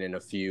Robinson in a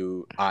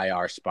few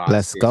IR spots.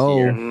 Let's this go.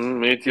 year.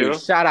 Me too. Dude,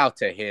 shout out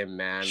to him,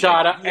 man.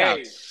 Shout out. He got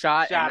Hey,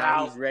 shot, and shout now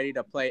out. he's ready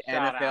to play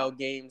Shout NFL out.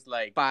 games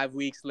like 5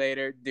 weeks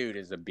later. Dude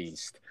is a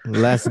beast.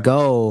 Let's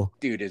go.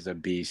 Dude is a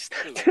beast.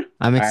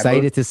 I'm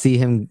excited to see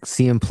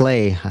him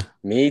play.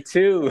 Me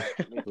too.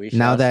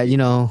 Now that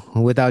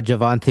without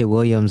Javonte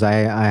Williams, I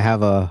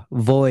have a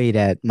void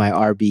at my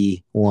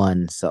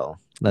RB1. So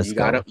let's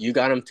go. You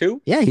got him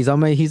too? Yeah, he's on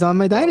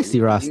my dynasty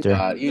roster.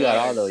 You got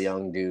all the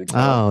young dudes.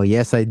 Oh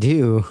yes, I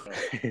do.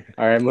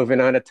 All right, moving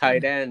on to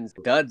tight ends.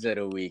 Duds of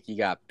the week. You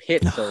got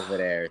Pitts over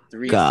there.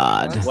 3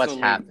 God. points. What's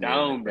happening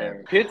down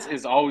there? Pitts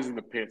is always in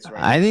the pits,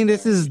 right? I think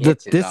this is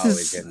Pitts is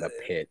always in the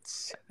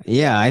pits.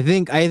 Yeah, I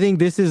think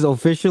this is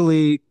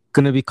officially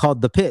gonna be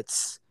called the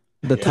pits.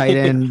 The tight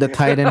end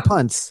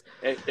punts.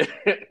 The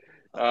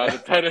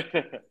tight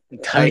end.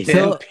 Tight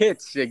end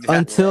pits. Exactly.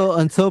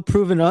 Until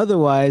proven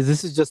otherwise,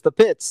 this is just the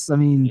pits. I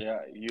mean,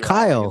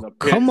 Kyle,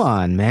 come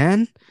on,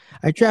 man.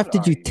 I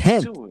drafted you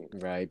 10th.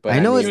 Right, but I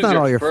know it's not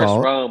all your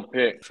fault.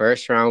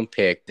 First round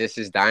pick. This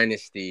is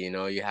dynasty.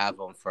 You have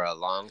them for a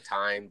long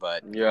time,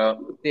 but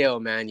still,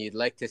 man, you'd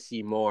like to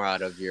see more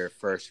out of your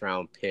first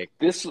round pick.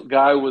 This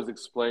guy was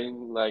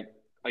explained like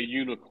a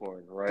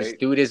unicorn, right? This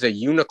dude is a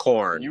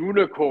unicorn.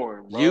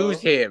 Unicorn, bro.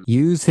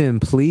 Use him,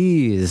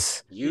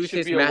 please. Use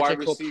his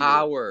magical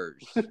powers.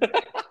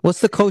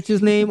 What's the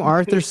coach's name?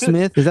 Arthur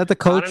Smith? Is that the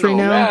coach right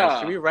now? Yeah.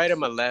 Should we write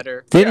him a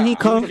letter? Didn't he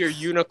come? Use your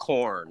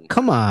unicorn.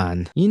 Come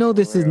on.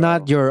 This is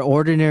not your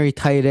ordinary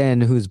tight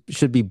end who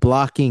should be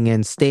blocking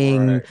and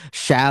staying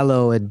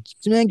shallow. And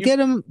man, get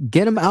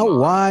him out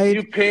wide.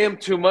 You pay him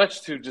too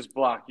much to just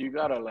block. You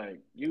gotta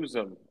use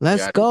him.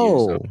 Let's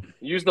go.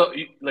 Use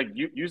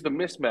the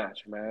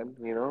mismatch, man.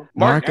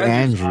 Mark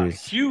Andrews. A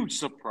huge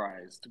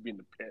surprise to be in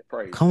the pit.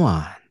 Right. Come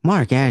on,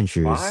 Mark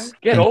Andrews.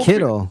 Get and open.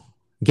 Kittle.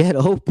 Get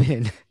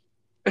open.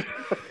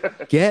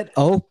 Get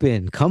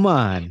open. Come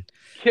on.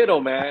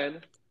 Kittle,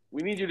 man.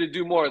 We need you to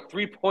do more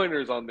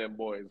 3-pointers on them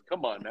boys.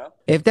 Come on now.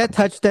 If that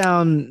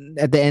touchdown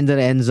at the end of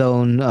the end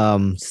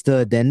zone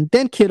stood, then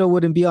Kittle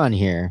wouldn't be on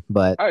here.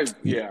 But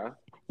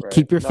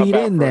keep your feet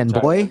in then,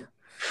 boy.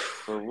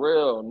 For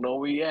real. No,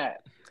 we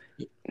at.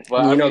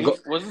 But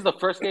was this the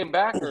first game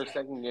back or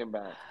second game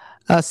back?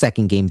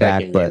 Second game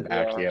back.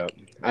 Yeah.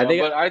 I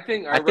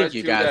think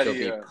you guys will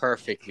be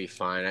perfectly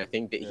fine. I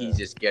think that he's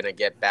just gonna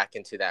get back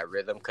into that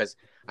rhythm because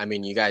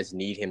you guys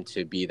need him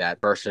to be that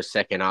first or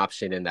second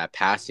option in that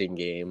passing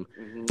game.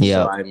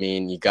 Yeah. So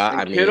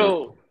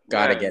Kittle,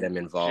 gotta get him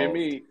involved.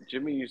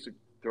 Jimmy used to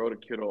throw to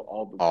Kittle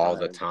all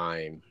the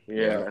time.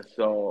 Yeah.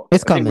 So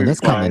it's coming. It's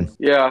coming.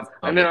 Yeah,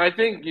 and then I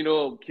think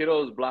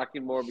Kittle is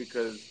blocking more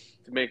because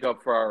to make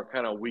up for our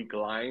kind of weak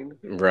line.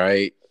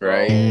 Right.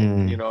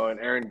 And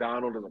Aaron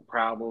Donald is a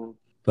problem.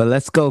 But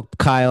let's go,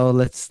 Kyle.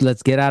 Let's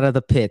get out of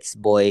the pits,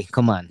 boy.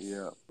 Come on.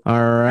 Yeah.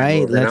 All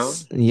right.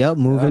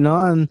 Moving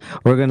on.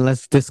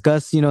 Let's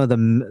discuss,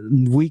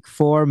 the week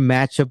 4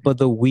 matchup of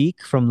the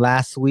week from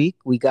last week.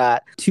 We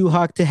got Too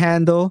Hawk to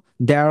Handle,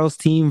 Daryl's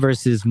team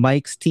versus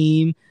Mike's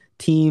team,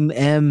 Team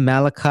M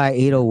Malachi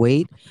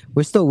 808.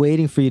 We're still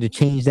waiting for you to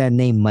change that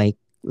name, Mike.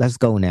 Let's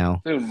go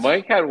now. Dude,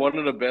 Mike had one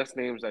of the best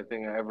names I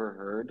think I ever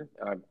heard.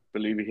 I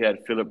believe he had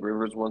Philip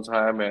Rivers one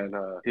time, and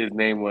his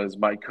name was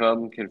Mike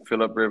Cum can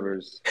Philip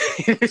Rivers.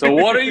 So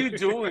what are you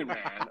doing,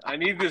 man? I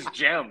need this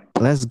gem.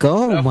 Let's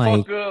go, That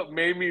Mike. fucker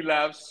made me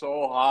laugh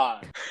so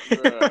hard.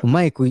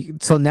 Mike,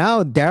 so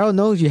now Daryl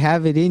knows you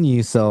have it in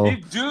you, so You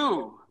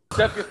do.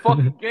 Step your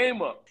fucking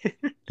game up.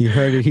 you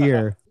heard it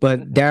here.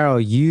 But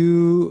Daryl,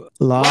 you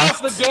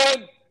Lost lost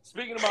again.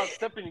 Speaking about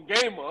stepping your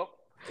game up.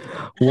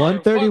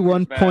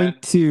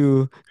 131.2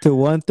 to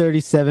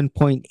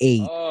 137.8.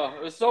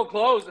 It was so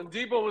close, and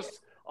Debo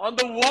was on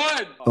the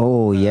one.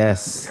 Oh,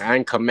 yes.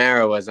 And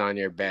Kamara was on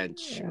your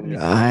bench.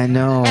 I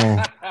know.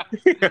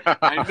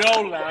 I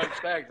know, Lance.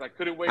 Thanks. I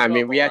couldn't wait. I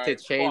mean, we had to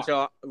change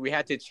our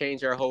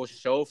whole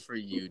show for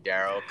you,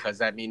 Daryl, because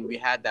I mean, we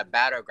had that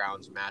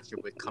Battlegrounds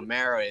matchup with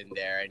Kamara in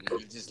there, and you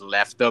just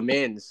left them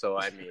in. So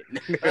I mean,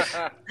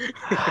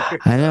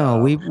 I know.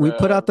 We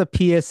put out the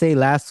PSA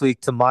last week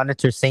to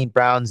monitor St.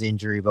 Brown's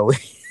injury, but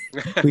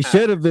we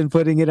should have been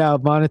putting it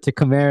out monitor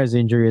Kamara's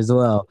injury as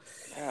well.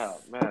 Yeah,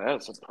 man,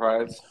 that's a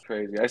surprise.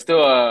 Crazy. I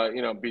still,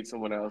 beat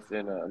someone else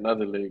in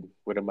another league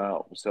with him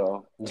out,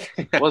 so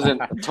it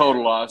wasn't a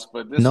total loss.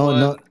 But this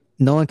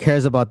no one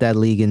cares about that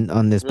league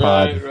on this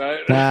pod. Right.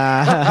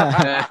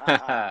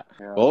 Yeah.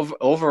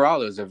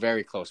 Overall, it was a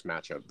very close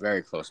matchup.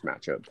 Very close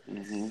matchup.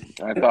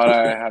 Mm-hmm. I thought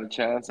I had a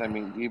chance. I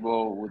mean,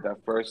 Debo with that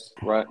first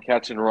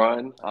catch and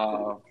run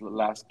for the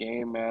last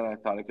game, man, I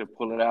thought I could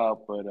pull it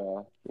out. But,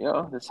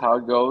 that's how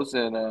it goes.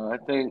 And I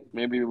think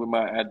maybe with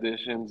my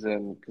additions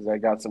and because I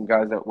got some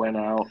guys that went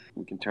out,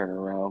 we can turn it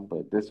around.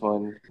 But this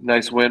one,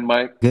 nice win,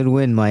 Mike. Good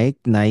win, Mike.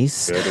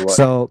 Nice.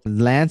 So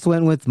Lance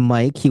went with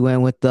Mike. He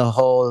went with the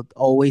whole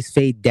always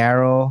fade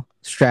Daryl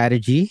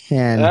strategy,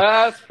 and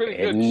that's pretty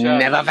good. It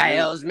never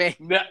fails me.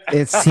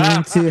 It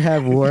seemed to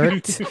have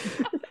worked.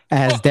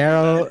 As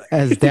Daryl,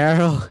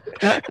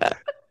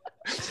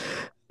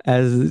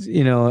 as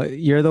you know,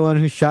 you're the one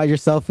who shot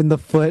yourself in the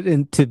foot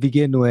to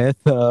begin with.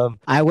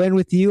 I went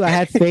with you. I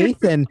had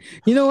faith, and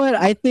you know what?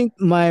 I think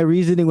my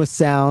reasoning was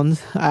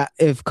sound.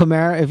 If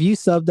you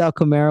subbed out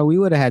Kamara, we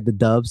would have had the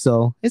dub.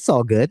 So it's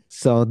all good.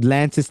 So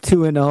Lance is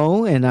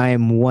 2-0, and I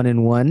am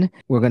 1-1.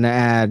 We're gonna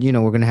add.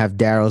 We're gonna have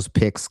Daryl's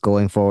picks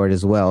going forward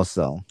as well.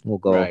 So we'll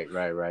go.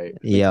 Right.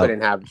 He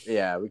couldn't have.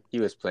 Yeah, he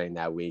was playing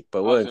that week,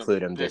 but we'll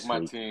include him this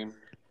week. Team.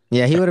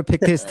 Yeah, he would have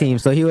picked his team,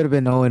 so he would have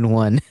been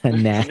 0-1.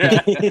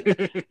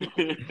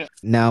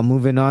 Now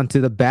moving on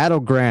to the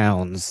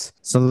Battlegrounds.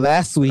 So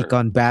last week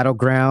on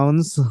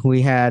Battlegrounds,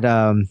 we had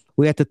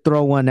to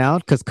throw one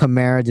out because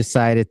Kamara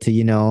decided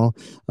to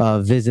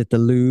visit the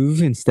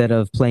Louvre instead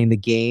of playing the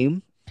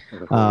game.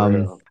 I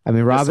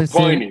mean,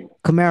 Robinson,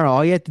 Kamara,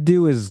 all you had to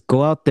do is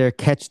go out there,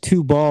 catch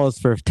 2 balls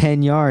for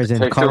 10 yards,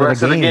 and call it a game.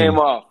 Of the game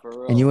off,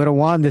 and you would have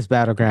won this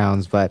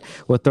Battlegrounds. But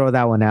we'll throw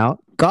that one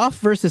out. Goff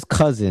versus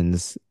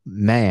Cousins,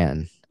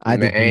 man. I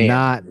did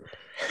not.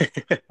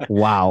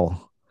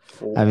 Wow.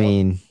 I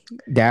mean,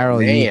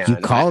 Daryl, you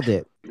called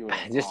it.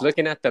 Just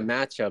looking at the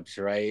matchups,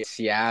 right?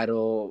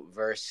 Seattle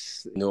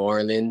versus New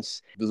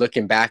Orleans.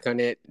 Looking back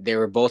on it, they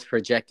were both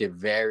projected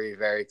very,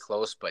 very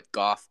close, but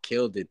Goff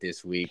killed it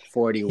this week,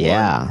 41.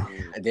 Yeah.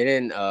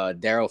 Didn't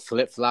Daryl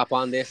flip-flop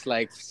on this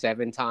like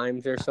 7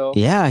 times or so?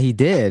 Yeah, he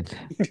did.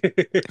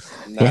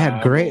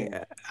 Yeah, great.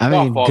 I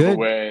mean,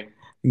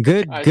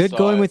 good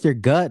going with your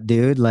gut,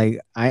 dude.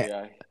 Like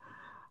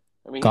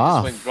he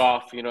Goff. just went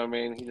Goff, you know what I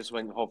mean? He just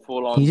went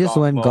full on. He just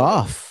went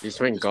Goff. He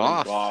just went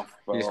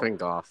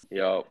Goff.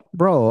 Yo,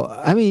 bro.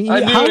 I mean,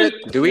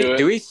 do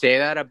we say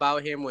that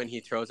about him when he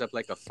throws up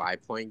like a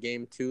 5-point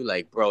game too?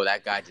 Like, bro,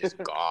 that guy just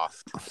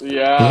goffed.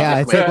 Yeah,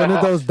 it's like one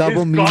of those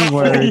double meaning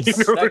words.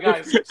 That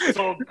guy's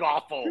so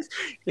goffle.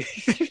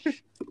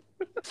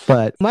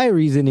 But my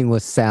reasoning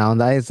was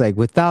sound. I was like,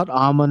 without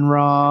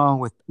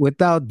Amon-Ra,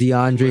 without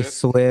DeAndre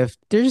Swift,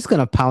 they're just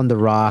gonna pound the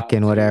rock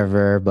and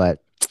whatever.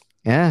 But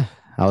yeah,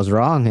 I was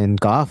wrong. And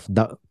Goff,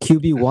 the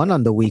QB1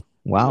 on the week.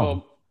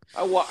 Wow.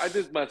 I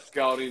did my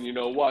scouting.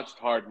 Watched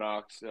Hard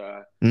Knocks.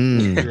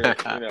 Dude,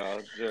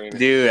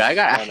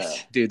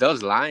 dude,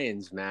 those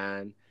Lions,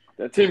 man.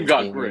 That team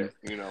got grit.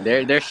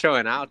 They're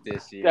showing out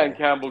this year. Dan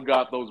Campbell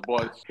got those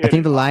boys. I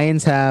think the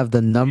Lions have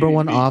the number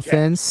 1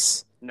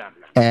 offense.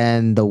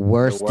 And the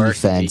worst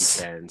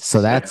defense.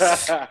 So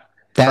that's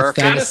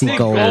fantasy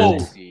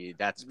gold.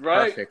 That's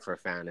perfect for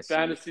fantasy.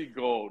 Fantasy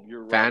gold.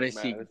 You're right.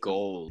 Fantasy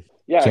gold.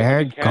 Yeah,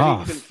 Jared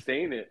Goff. Can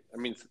sustain it.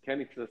 Can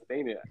he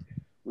sustain it?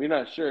 We're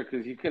not sure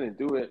because he couldn't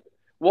do it.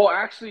 Well,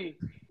 actually,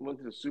 he went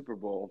to the Super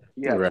Bowl.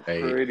 Yeah,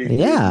 pretty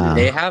good.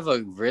 They have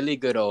a really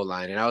good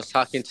O-line, and I was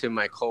talking to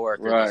my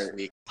coworker this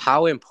week.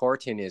 How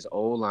important is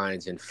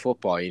O-lines in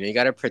football? You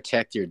got to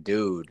protect your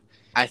dude.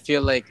 I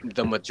feel like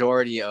the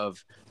majority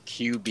of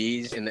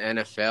QBs in the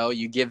NFL,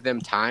 you give them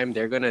time,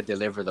 they're gonna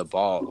deliver the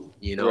ball.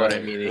 You know what I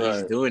mean? And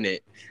he's doing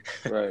it.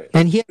 Right.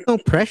 And he has no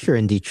pressure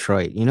in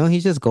Detroit.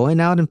 He's just going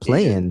out and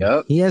playing.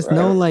 He has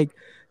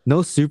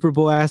no Super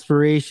Bowl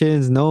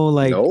aspirations, no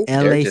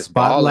LA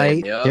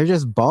spotlight. They're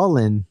just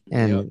balling. Yep.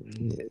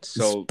 and it's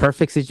So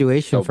perfect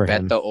situation so for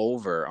bet him. the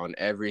over on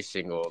every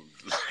single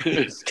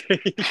Lions game.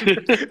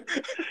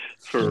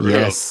 For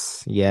real.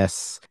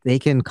 Yes. They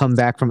can come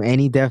back from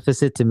any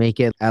deficit to make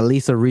it at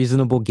least a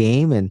reasonable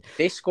game. And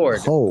They scored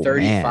oh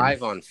man,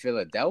 35 on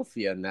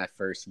Philadelphia in that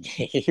first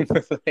game.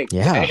 Like,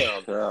 yeah.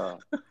 damn. Yeah.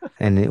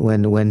 And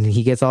when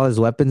he gets all his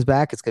weapons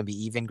back, it's gonna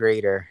be even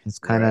greater. It's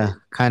Right.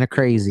 kind of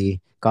crazy.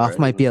 Goff Right.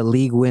 might be a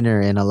league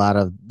winner in a lot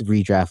of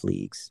redraft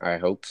leagues. I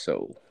hope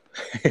so.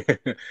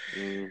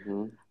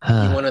 Mm-hmm.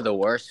 I think one of the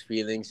worst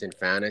feelings in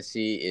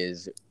fantasy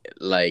is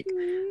like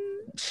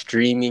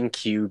streaming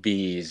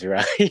QBs,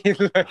 right?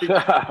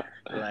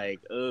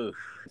 Ugh.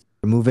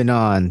 Moving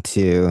on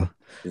to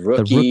the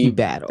rookie Rookie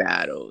battle.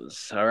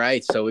 battles. All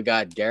right, so we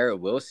got Garrett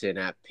Wilson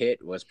at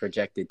Pitt was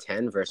projected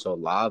 10 versus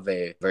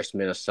Olave versus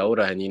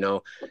Minnesota. And,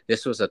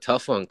 this was a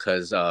tough one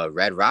because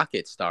Red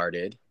Rocket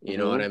started, you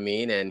know what I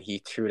mean? And he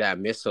threw that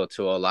missile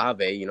to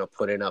Olave,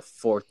 putting up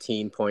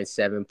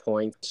 14.7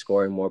 points,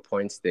 scoring more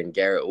points than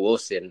Garrett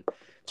Wilson,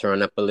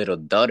 throwing up a little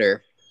dutter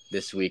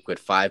this week with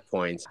 5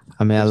 points.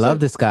 I mean, I love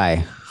this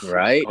guy.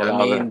 Right? I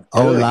Olave. mean, dude,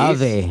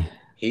 Olave.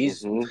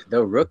 he's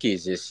the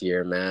rookies this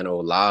year, man.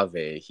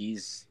 Olave,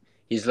 he's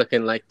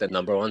looking like the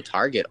number one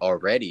target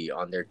already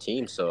on their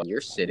team. So you're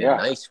sitting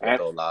nice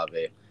with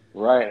Olave.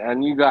 Right.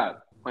 And you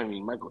got,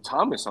 Michael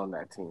Thomas on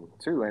that team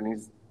too.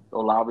 And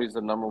Olave's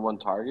the number one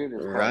target.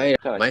 It's Right.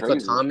 Michael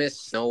crazy.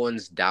 Thomas, no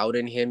one's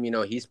doubting him.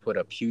 He's put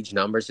up huge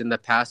numbers in the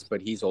past,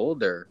 but he's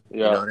older. Yeah.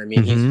 You know what I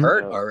mean? He's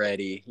hurt Yeah.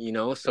 already,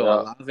 so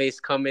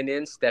Olave's coming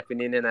in, stepping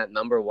in that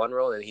number one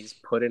role, and he's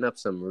putting up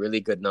some really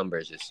good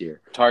numbers this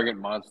year. Target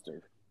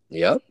monster.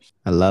 Yep.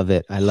 I love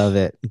it.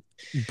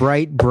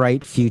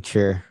 Bright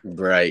future.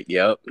 Right.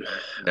 Yep.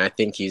 And I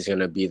think he's going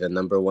to be the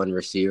number one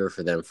receiver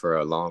for them for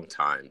a long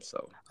time.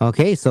 So.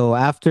 Okay, so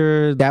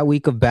after that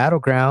week of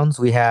Battlegrounds,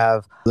 we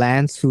have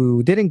Lance,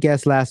 who didn't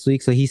guess last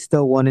week, so he's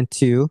still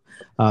 1-2.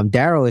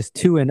 Daryl is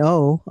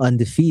 2-0,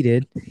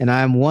 undefeated, and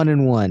I'm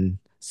 1-1.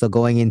 So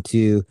going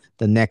into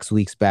the next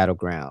week's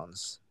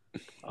Battlegrounds.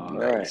 All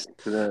right.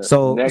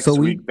 So next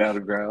week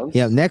Battlegrounds.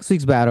 Yeah, next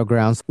week's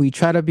Battlegrounds. We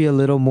try to be a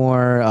little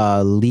more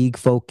league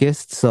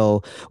focused.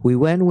 So we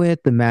went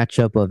with the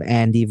matchup of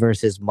Andy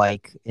versus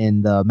Mike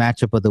in the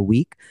matchup of the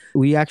week.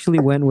 We actually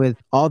went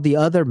with all the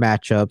other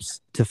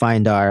matchups to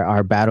find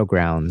our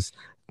Battlegrounds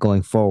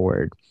going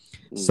forward.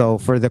 So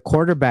for the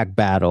quarterback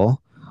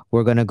battle,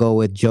 we're going to go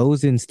with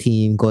Josen's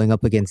team going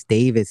up against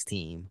David's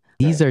team.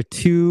 These are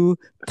two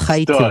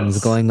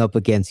titans going up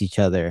against each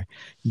other.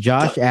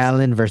 Josh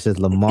Allen versus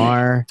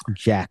Lamar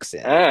Jackson.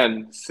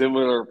 And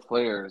similar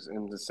players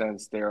in the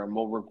sense they are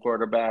mobile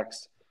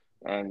quarterbacks,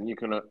 and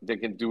they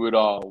can do it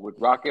all with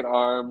rocket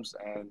arms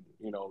and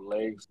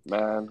legs,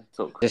 man.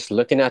 So just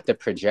looking at the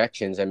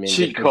projections, I mean,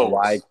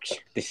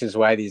 this is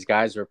why these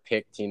guys were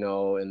picked, in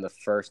the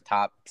first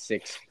top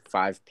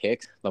 5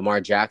 picks.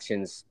 Lamar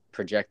Jackson's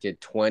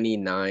projected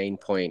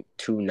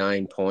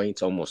 29.29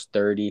 points, almost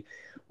 30.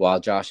 While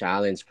Josh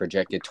Allen's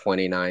projected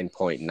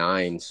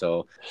 29.9.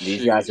 So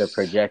these guys are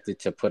projected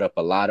to put up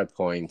a lot of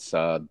points.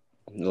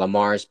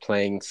 Lamar's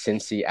playing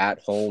Cincy at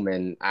home,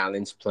 and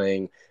Allen's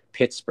playing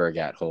Pittsburgh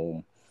at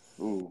home.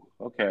 Ooh,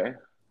 okay.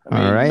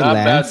 All right, not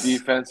Lance. Bad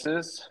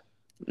defenses.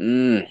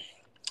 Ooh.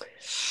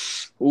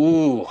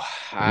 You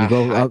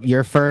go up.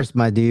 You're first,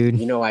 my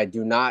dude. I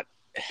do not.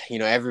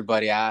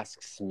 Everybody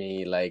asks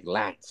me, like,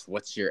 Lance,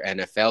 what's your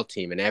NFL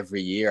team? And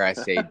every year I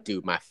say,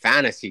 dude, my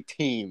fantasy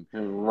team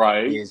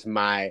is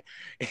my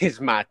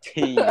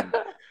team.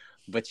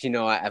 But,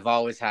 I've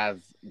always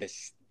have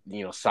this,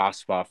 soft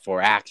spot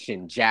for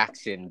Action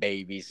Jackson,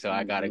 baby. So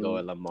I got to go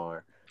with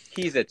Lamar.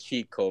 He's a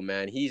cheat code,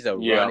 man. He's a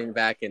running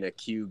back and a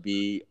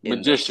QB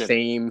in the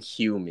same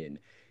human.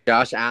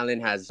 Josh Allen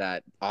has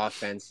that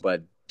offense,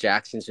 but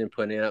Jackson's been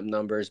putting up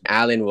numbers.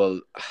 Allen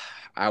will...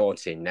 I won't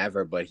say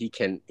never, but he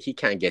can't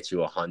get you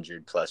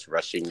 100+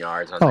 rushing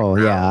yards on the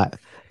ground.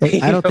 Yeah.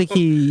 I don't think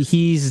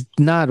he's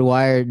not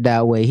wired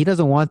that way. He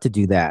doesn't want to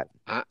do that.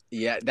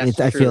 That's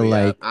true. I feel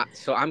like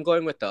so I'm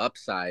going with the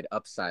upside,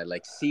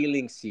 like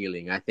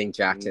ceiling. I think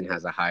Jackson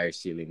has a higher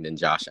ceiling than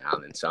Josh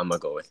Allen, so I'm gonna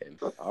go with him.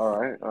 All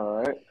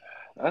right.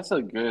 That's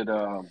a good.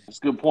 That's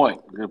a good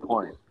point.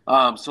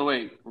 So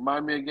wait,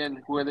 remind me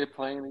again. Who are they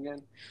playing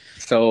again?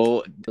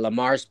 So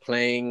Lamar's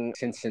playing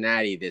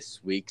Cincinnati this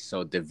week.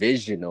 So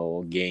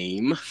divisional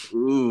game.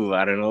 Ooh,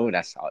 I don't know.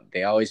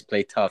 They always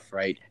play tough,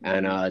 right?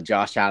 And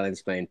Josh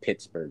Allen's playing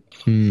Pittsburgh.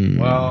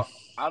 Well,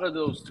 out of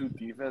those two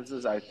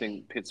defenses, I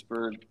think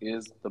Pittsburgh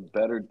is the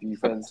better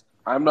defense.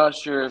 I'm not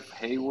sure if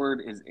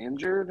Hayward is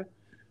injured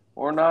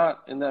or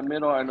not in that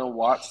middle. I know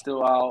Watt's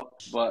still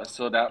out, but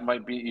so that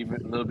might be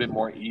even a little bit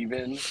more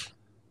even.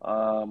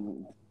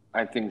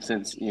 I think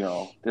since,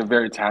 they're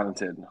very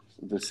talented,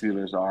 the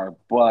Steelers are.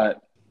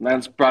 But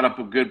Lance brought up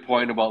a good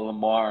point about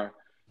Lamar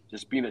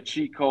just being a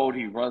cheat code.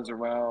 He runs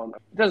around.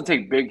 He doesn't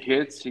take big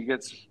hits. He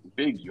gets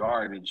big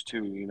yardage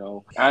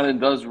too, Allen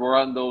does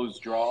run those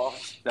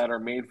draws that are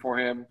made for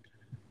him,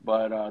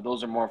 but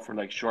those are more for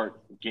like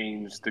short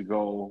gains to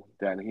go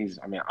than he's,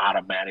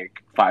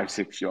 automatic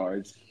 5-6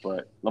 yards.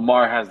 But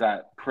Lamar has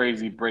that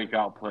crazy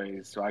breakout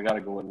plays. So I got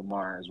to go with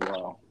Lamar as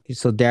well.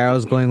 So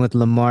Daryl's going with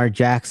Lamar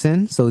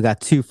Jackson. So we got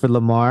 2 for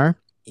Lamar.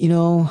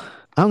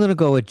 I'm gonna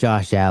go with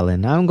Josh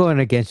Allen. I'm going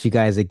against you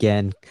guys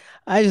again.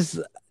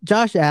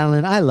 Josh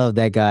Allen, I love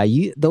that guy.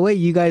 The way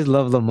you guys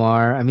love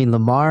Lamar. I mean,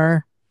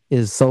 Lamar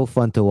is so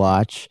fun to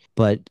watch,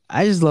 but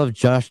I just love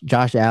Josh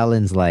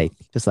Allen's I'm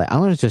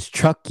gonna just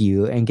truck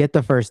you and get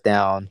the first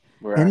down,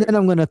 and then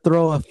I'm gonna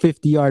throw a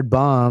 50-yard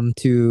bomb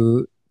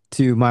to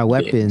my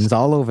weapons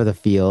all over the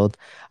field.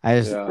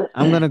 I'm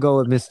gonna go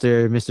with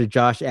Mr.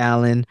 Josh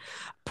Allen.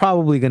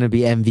 Probably gonna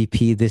be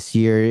MVP this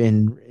year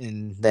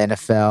in the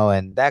NFL,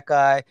 and that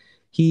guy,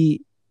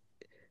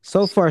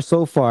 so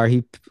far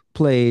he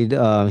played,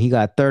 he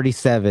got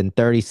 37,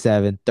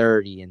 37,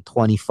 30, and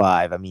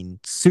 25. I mean,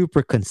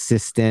 super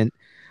consistent.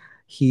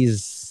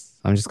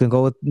 I'm just gonna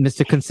go with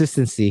Mr.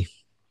 Consistency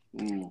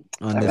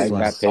on this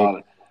one. That's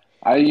solid.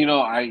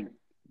 I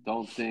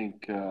don't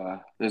think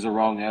there's a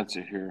wrong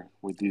answer here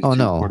with these two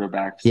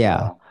quarterbacks.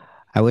 Yeah.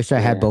 I wish I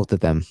had both of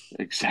them.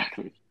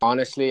 Exactly.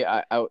 Honestly,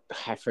 I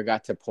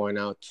forgot to point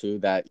out too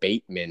that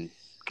Bateman.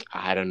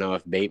 I don't know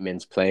if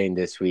Bateman's playing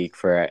this week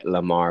for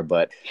Lamar,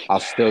 but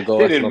I'll still go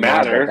with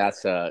Lamar.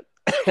 But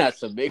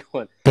that's a big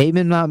one.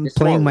 Bateman not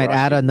playing might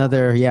add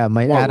another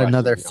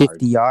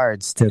 50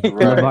 yards to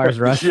Lamar's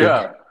rushing.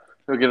 Yeah,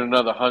 he'll get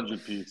another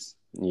 100 piece.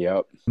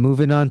 Yep.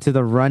 Moving on to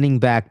the running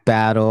back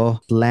battle,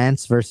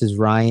 Lance versus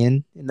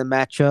Ryan in the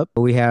matchup.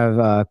 We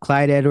have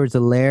Clyde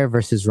Edwards-Helaire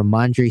versus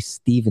Ramondre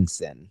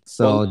Stevenson.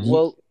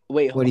 So,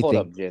 wait, what do you hold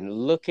think? up, Jen.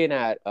 Looking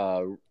at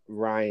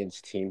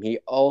Ryan's team, he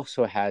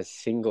also has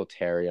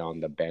Singletary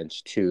on the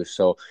bench too.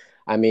 So,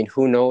 I mean,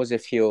 who knows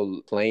if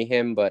he'll play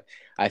him? But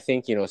I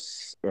think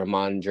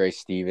Ramondre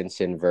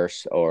Stevenson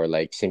versus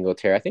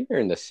Singletary. I think they're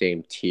in the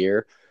same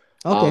tier.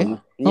 Okay.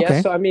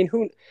 So I mean,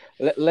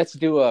 let's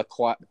do a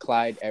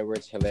Clyde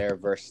Edwards-Helaire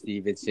versus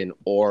Stevenson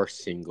or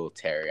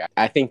Singletary.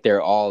 I think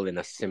they're all in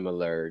a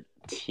similar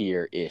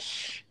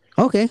tier-ish.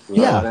 Okay.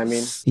 You know what I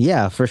mean?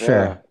 Yeah, for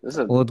sure.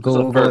 We'll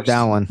go with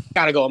that one.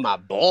 Gotta go with my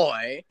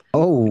boy.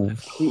 Oh.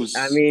 He's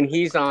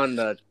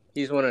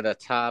one of the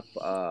top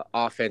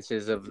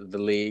offenses of the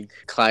league.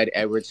 Clyde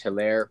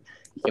Edwards-Helaire.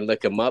 You can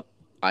look him up.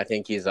 I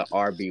think he's an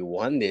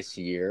RB1 this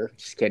year.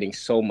 He's getting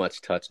so much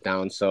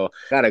touchdown. So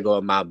gotta go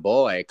with my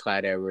boy,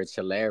 Clyde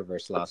Edwards-Helaire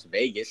versus Las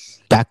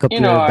Vegas. Back up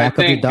your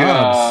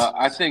dogs.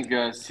 I think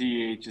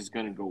CH is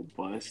gonna go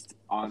bust,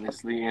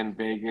 honestly, in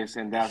Vegas,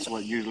 and that's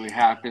what usually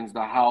happens.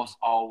 The house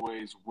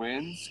always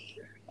wins.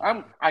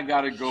 I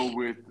gotta go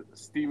with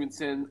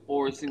Stevenson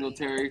or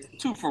Singletary.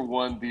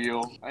 2-for-1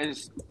 deal. I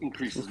just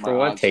increases my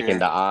odds. Taking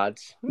the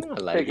odds. I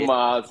like taking my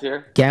odds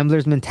here.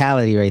 Gambler's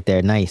mentality right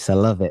there. Nice. I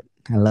love it.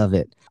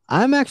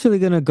 I'm actually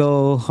gonna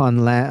go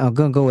I'm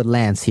gonna go with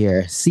Lance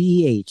here.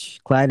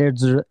 CEH, Clyde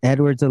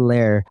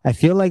Edwards-Helaire. I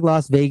feel like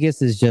Las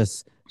Vegas is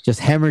just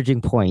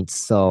hemorrhaging points,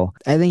 so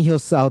I think he'll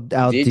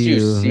outdo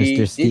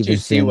Mr. Stevenson. Did you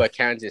see what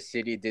Kansas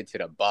City did to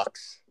the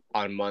Bucks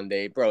on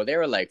Monday, bro? They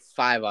were like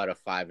 5 out of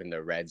 5 in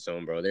the red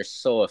zone, bro. They're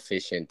so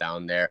efficient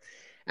down there,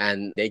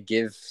 and they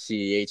give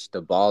CEH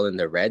the ball in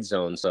the red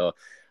zone. So I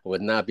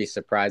would not be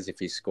surprised if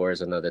he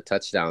scores another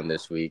touchdown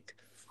this week.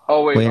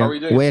 Oh wait, are we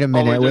doing? Wait a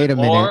minute.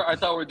 Or? I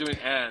thought we were doing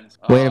and.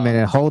 Wait a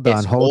minute. Hold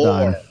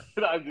on.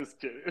 I'm just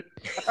kidding.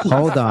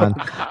 Hold on.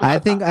 I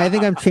think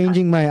I'm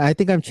changing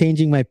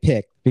my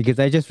pick because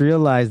I just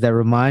realized that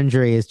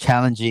Ramondre is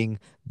challenging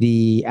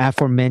the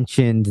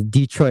aforementioned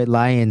Detroit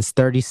Lions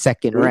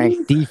 32nd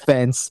ranked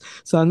defense.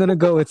 So I'm gonna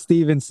go with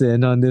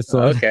Stevenson on this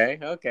one. Okay.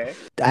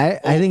 I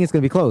think it's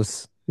gonna be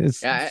close.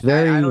 It's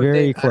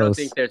very close. I don't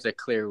think there's a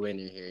clear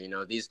winner here.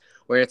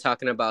 We're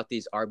talking about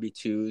these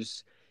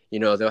RB2s.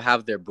 They'll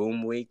have their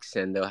boom weeks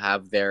and they'll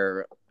have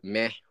their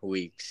meh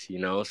weeks,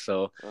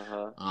 So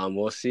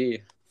we'll see.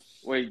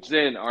 Wait,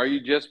 Jen, are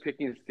you just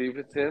picking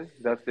Stevenson?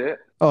 That's it?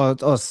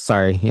 Oh,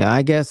 sorry. Yeah,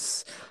 I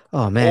guess.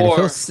 Oh man,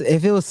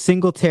 if it was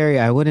Singletary,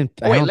 I don't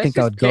think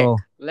I would go.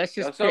 Let's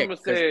just pick.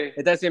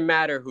 It doesn't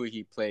matter who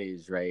he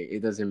plays, right?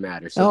 It doesn't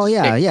matter. So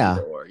yeah.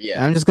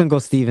 I'm just gonna go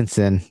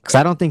Stevenson because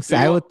I don't think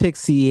I would pick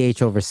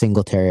CEH over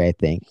Singletary. I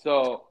think.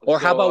 How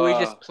about we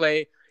just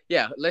play?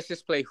 Yeah, let's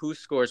just play who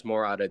scores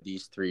more out of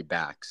these 3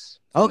 backs.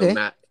 Okay.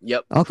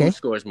 Yep. Okay. Who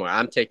scores more?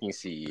 I'm taking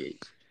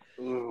CEH.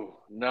 Ooh,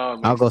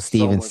 now I'll go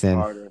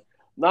Stevenson.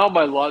 Now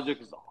my logic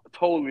is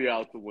totally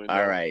out the window.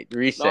 All right,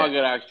 reset. Now I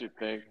gotta actually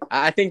think.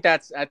 I think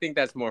that's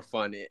more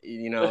fun.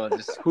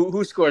 Just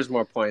who scores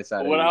more points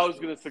out of What I was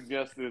gonna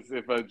suggest is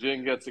if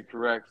Jin gets it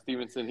correct,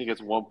 Stevenson he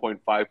gets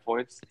 1.5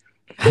 points.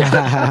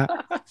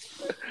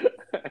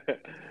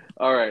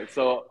 All right,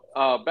 so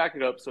back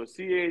it up. So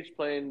CH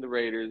playing the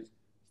Raiders.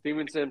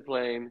 Stevenson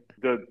playing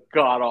the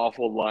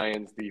god-awful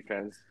Lions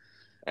defense.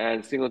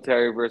 And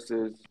Singletary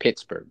versus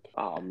Pittsburgh.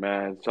 Oh,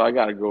 man. So I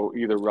got to go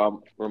either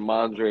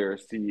Ramondre or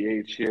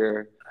CEH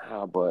here.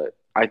 But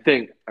I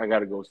think I got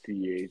to go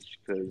CEH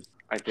because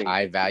I think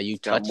I value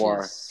touches.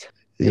 More.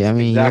 Yeah, I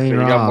mean, exactly. You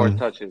ain't wrong. You got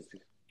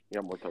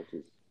more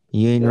touches.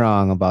 You ain't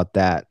wrong about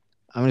that.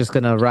 I'm just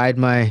going to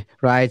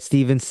ride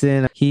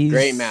Stevenson.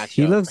 Great matchup.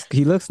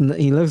 He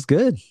looks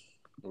good.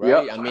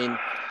 Right? Yep. I mean,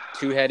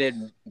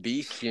 two-headed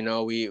beast. You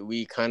know,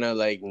 we kind of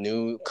like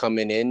knew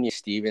coming in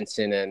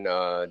Stevenson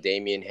and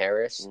Damian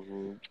Harris.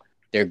 Mm-hmm.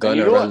 They're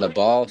gonna run the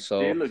ball. They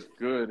So look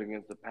good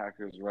against the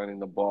Packers running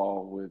the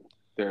ball with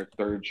their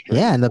third string.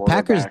 Yeah, and the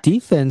Packers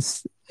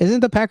defense isn't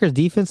the Packers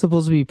defense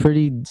supposed to be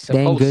pretty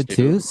dang good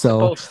too?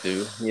 So supposed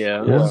to,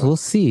 yeah. We'll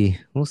see.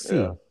 We'll see.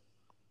 Yeah.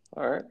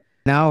 All right.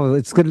 Now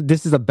it's good.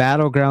 This is a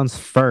Battlegrounds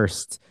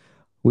first.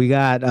 We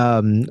got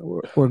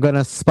we're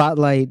gonna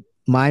spotlight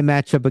my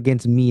matchup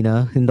against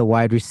Mina in the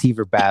wide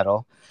receiver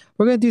battle.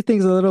 We're gonna do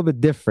things a little bit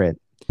different.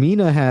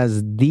 Mina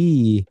has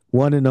the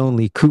one and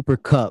only Cooper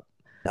Kupp,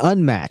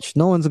 unmatched.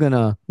 No one's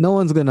gonna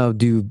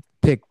do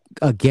pick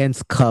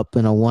against Kupp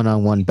in a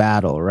one-on-one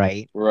battle,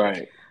 right?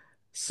 Right.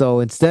 So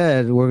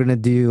instead, we're gonna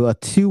do a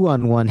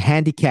 2-on-1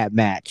 handicap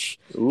match.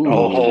 Ooh.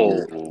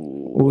 Oh.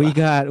 We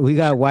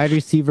got wide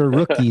receiver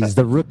rookies,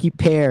 the rookie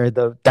pair,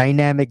 the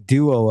dynamic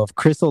duo of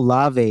Chris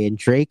Olave and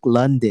Drake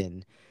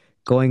London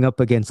going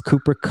up against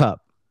Cooper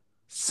Kupp.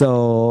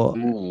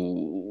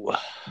 So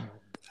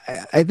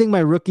I think my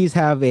rookies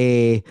have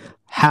a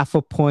half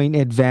a point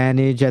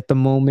advantage at the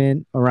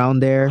moment, around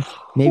there.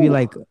 Maybe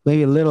a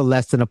little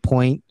less than a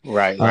point.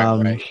 Right.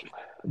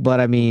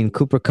 But I mean,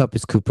 Cooper Kupp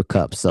is Cooper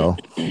Kupp. So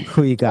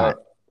who you got?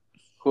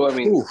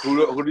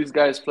 Who these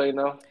guys play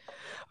now?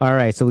 All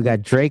right, so we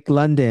got Drake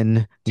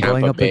London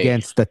going up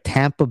against the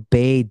Tampa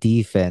Bay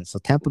defense. So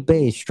Tampa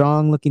Bay is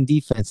strong-looking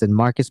defense, and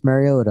Marcus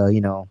Mariota,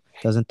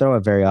 doesn't throw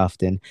it very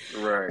often.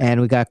 Right. And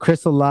we got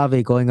Chris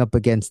Olave going up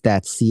against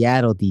that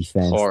Seattle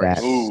defense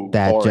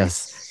that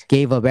just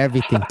gave up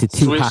everything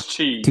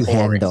to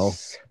handle.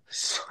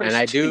 And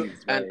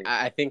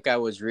I think I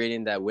was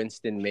reading that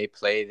Winston may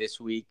play this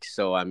week.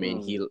 So I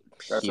mean, he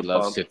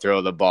loves to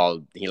throw the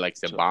ball. He likes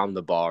to bomb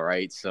the ball,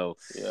 right? So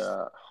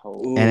yeah.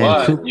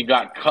 And you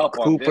got Kupp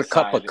on Cooper this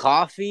Cup side. of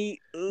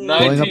coffee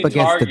going up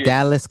against the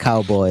Dallas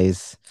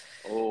Cowboys.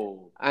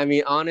 Oh, I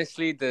mean,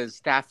 honestly, does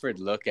Stafford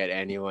look at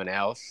anyone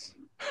else?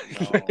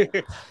 no.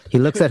 He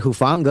looks at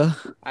Hufanga.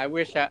 I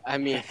wish. I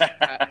mean.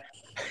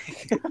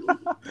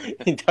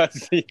 He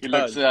does. He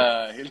looks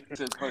at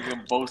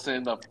fucking Bosa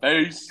in the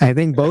face. I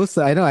think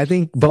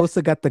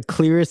Bosa got the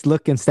clearest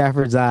look in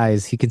Stafford's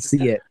eyes. He can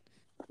see it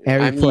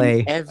every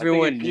play.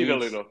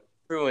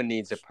 Everyone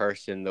needs a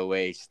person the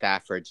way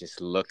Stafford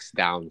just looks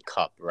down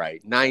Kupp,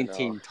 right?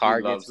 19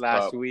 targets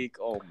last week.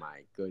 Oh my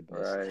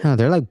goodness. Right. No,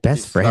 they're like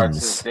best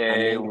friends.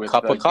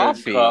 Cup of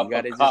coffee. You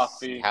gotta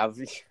just have.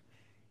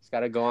 Got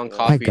to go on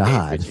coffee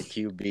dates with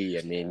your QB.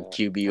 I mean,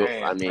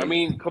 QB. I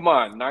mean, come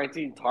on,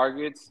 19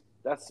 targets.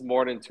 That's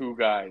more than two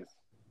guys.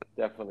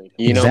 Definitely.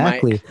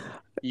 Exactly.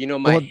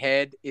 My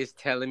head is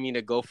telling me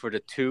to go for the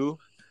 2,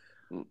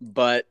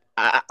 but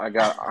I'm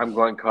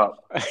going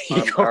Kupp.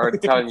 I'm already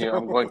telling you,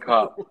 I'm going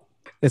Kupp.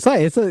 It's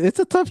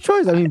a tough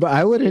choice. I mean, but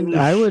I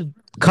would.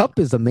 Kupp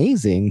is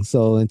amazing,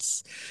 so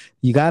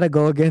you gotta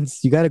go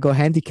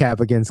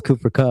handicap against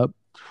Cooper Kupp.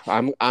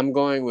 I'm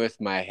going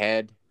with my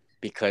head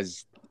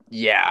because.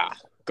 Yeah,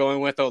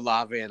 going with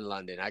Olave and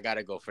London. I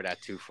gotta go for that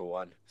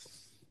 2-for-1.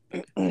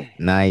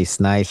 Nice.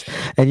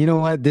 And you know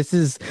what? This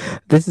is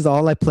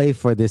all I play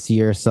for this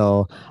year,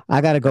 so I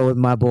gotta go with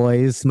my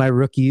boys, my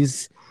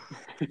rookies.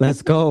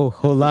 Let's go,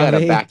 Olave, you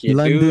gotta back your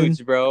London.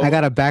 Dudes, bro. I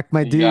gotta back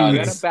my dudes.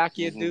 You gotta back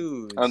your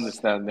dudes. I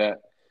understand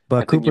that.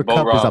 But Cooper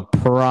Kupp is a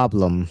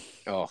problem.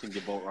 Oh, I think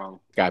you're both wrong.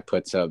 Guy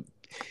puts up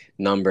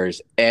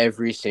numbers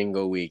every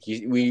single week.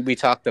 We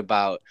talked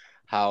about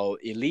how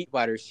elite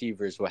wide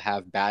receivers will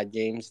have bad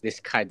games. This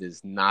guy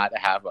does not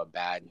have a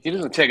bad game. He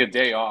doesn't take a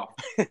day off.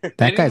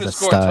 That guy's a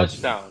stud. A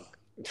touchdown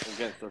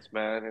against us,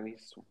 man, and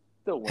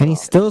he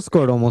still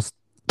scored almost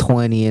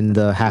 20 in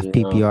the half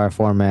PPR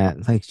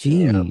format. Like,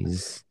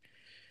 jeez.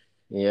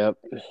 Yep.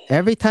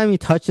 Every time he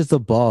touches the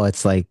ball,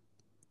 it's like,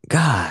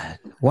 God,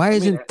 why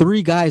isn't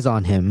 3 guys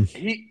on him?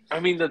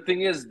 The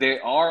thing is, they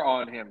are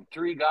on him.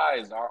 3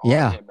 guys are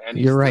on him. And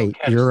you're right.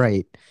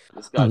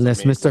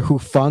 Unless amazing. Mr.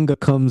 Hufanga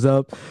comes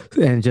up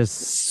and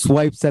just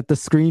swipes at the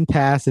screen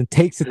pass and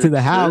takes it to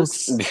the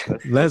house.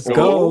 Let's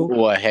go.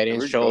 What, Head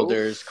and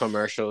Shoulders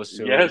commercials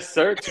soon. Yes,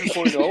 sir.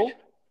 2.0.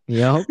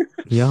 Yup.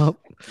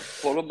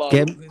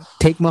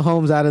 Take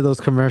Mahomes out of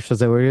those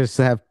commercials, and we're just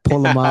to have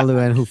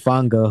Polamalu and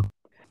Hufanga.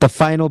 The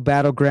final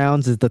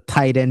Battlegrounds is the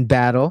tight end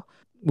battle.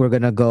 We're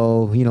going to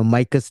go,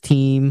 Micah's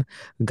team.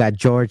 We got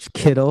George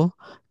Kittle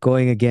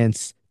going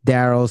against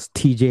Daryl's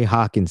TJ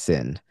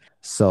Hawkinson.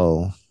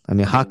 So, I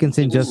mean,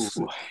 Hawkinson just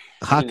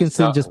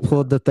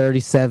pulled the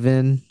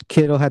 37.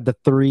 Kittle had the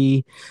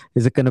 3.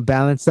 Is it going to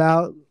balance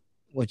out?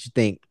 What you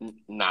think?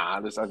 Nah,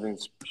 I think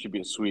it should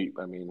be a sweep.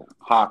 I mean,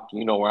 Hawk,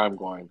 you know where I'm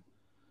going.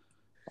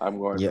 I'm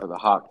going for the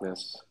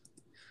Hawkness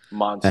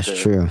monster. That's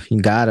true.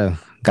 You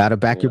gotta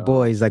back your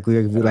boys, like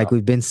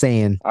we've been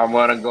saying. I'm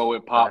gonna go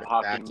with Pop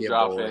and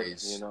drop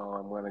boys. It.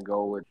 I'm gonna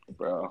go with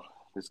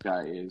this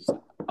guy is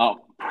a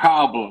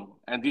problem,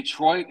 and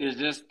Detroit is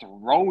just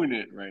throwing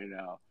it right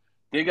now.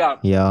 They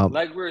got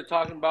like we were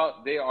talking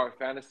about. They are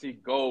fantasy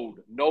gold.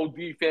 No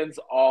defense,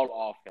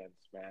 all offense,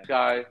 man. This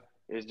guy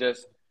is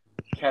just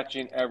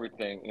catching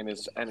everything, and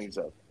he's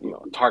a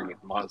target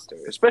monster.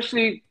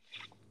 Especially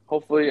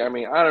hopefully, I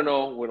mean, I don't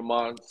know with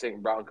Amon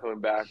St. Brown coming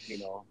back,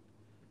 and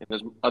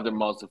there's other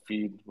mouths to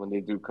feed when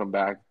they do come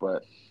back.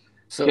 But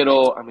So,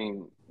 Kittle, I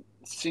mean,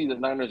 see, the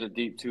Niners are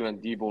deep too,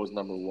 and Debo is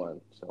number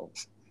one. So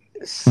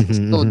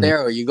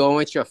Daryl, you going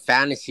with your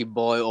fantasy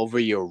boy over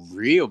your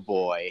real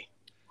boy.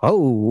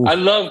 Oh, I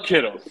love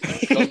Kittle.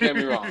 Don't get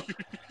me wrong.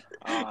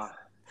 But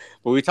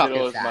we talking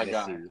Kittle is my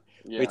guy. fantasy.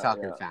 We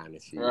talking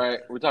fantasy. Right.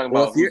 We're talking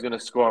about who's going to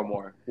score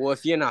more. Well,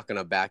 if you're not going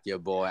to back your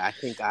boy, I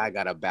think I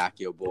got to back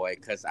your boy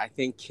because I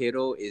think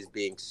Kittle is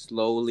being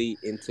slowly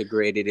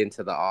integrated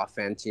into the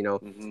offense,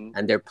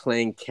 and they're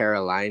playing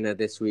Carolina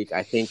this week.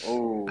 I think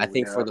for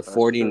the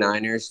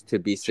 49ers to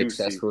be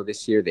successful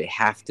this year, they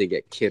have to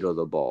get Kittle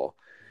the ball.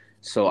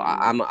 So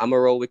I'm going to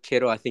roll with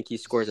Kittle. I think he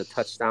scores a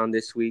touchdown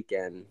this week,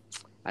 and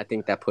I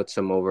think that puts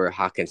him over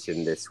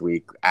Hawkinson this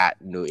week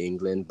at New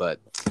England, but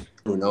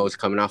who knows,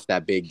 coming off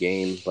that big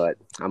game, but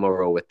I'm going to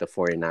roll with the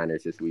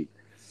 49ers this week.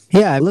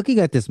 Yeah, looking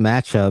at this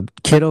matchup,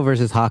 Kittle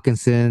versus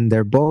Hawkinson,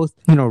 they're both,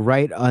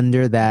 right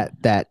under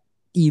that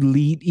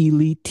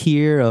elite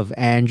tier of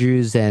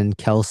Andrews and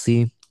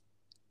Kelsey.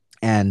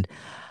 And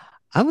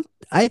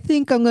I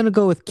think I'm going to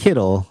go with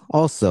Kittle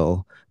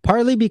also,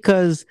 partly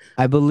because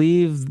I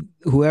believe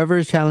whoever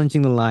is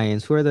challenging the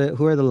Lions, who are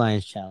the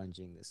Lions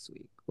challenging this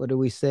week? What did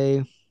we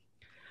say?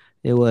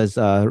 It was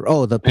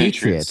the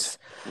Patriots.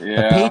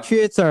 Yeah. The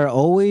Patriots are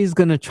always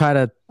gonna try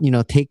to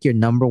take your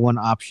number one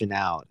option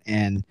out.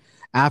 And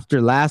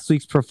after last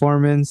week's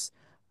performance,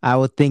 I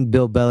would think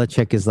Bill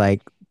Belichick is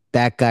like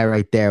that guy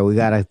right there. We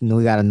gotta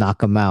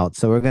knock him out.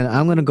 So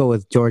I'm gonna go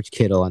with George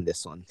Kittle on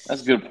this one.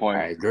 That's a good point.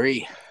 I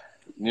agree.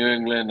 New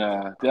England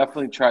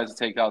definitely tries to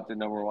take out the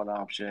number one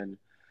option,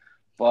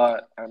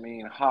 but I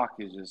mean Hawk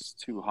is just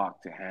too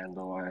Hawk to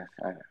handle.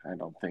 I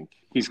don't think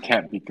he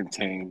can't be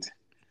contained.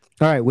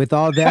 All right, with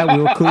all that,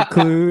 we'll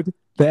conclude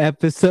the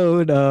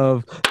episode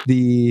of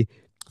the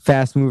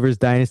Fast Movers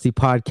Dynasty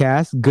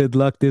podcast. Good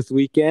luck this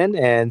weekend,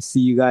 and see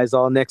you guys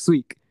all next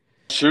week.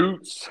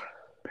 Shoots.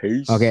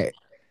 Peace. Okay.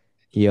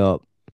 Yup.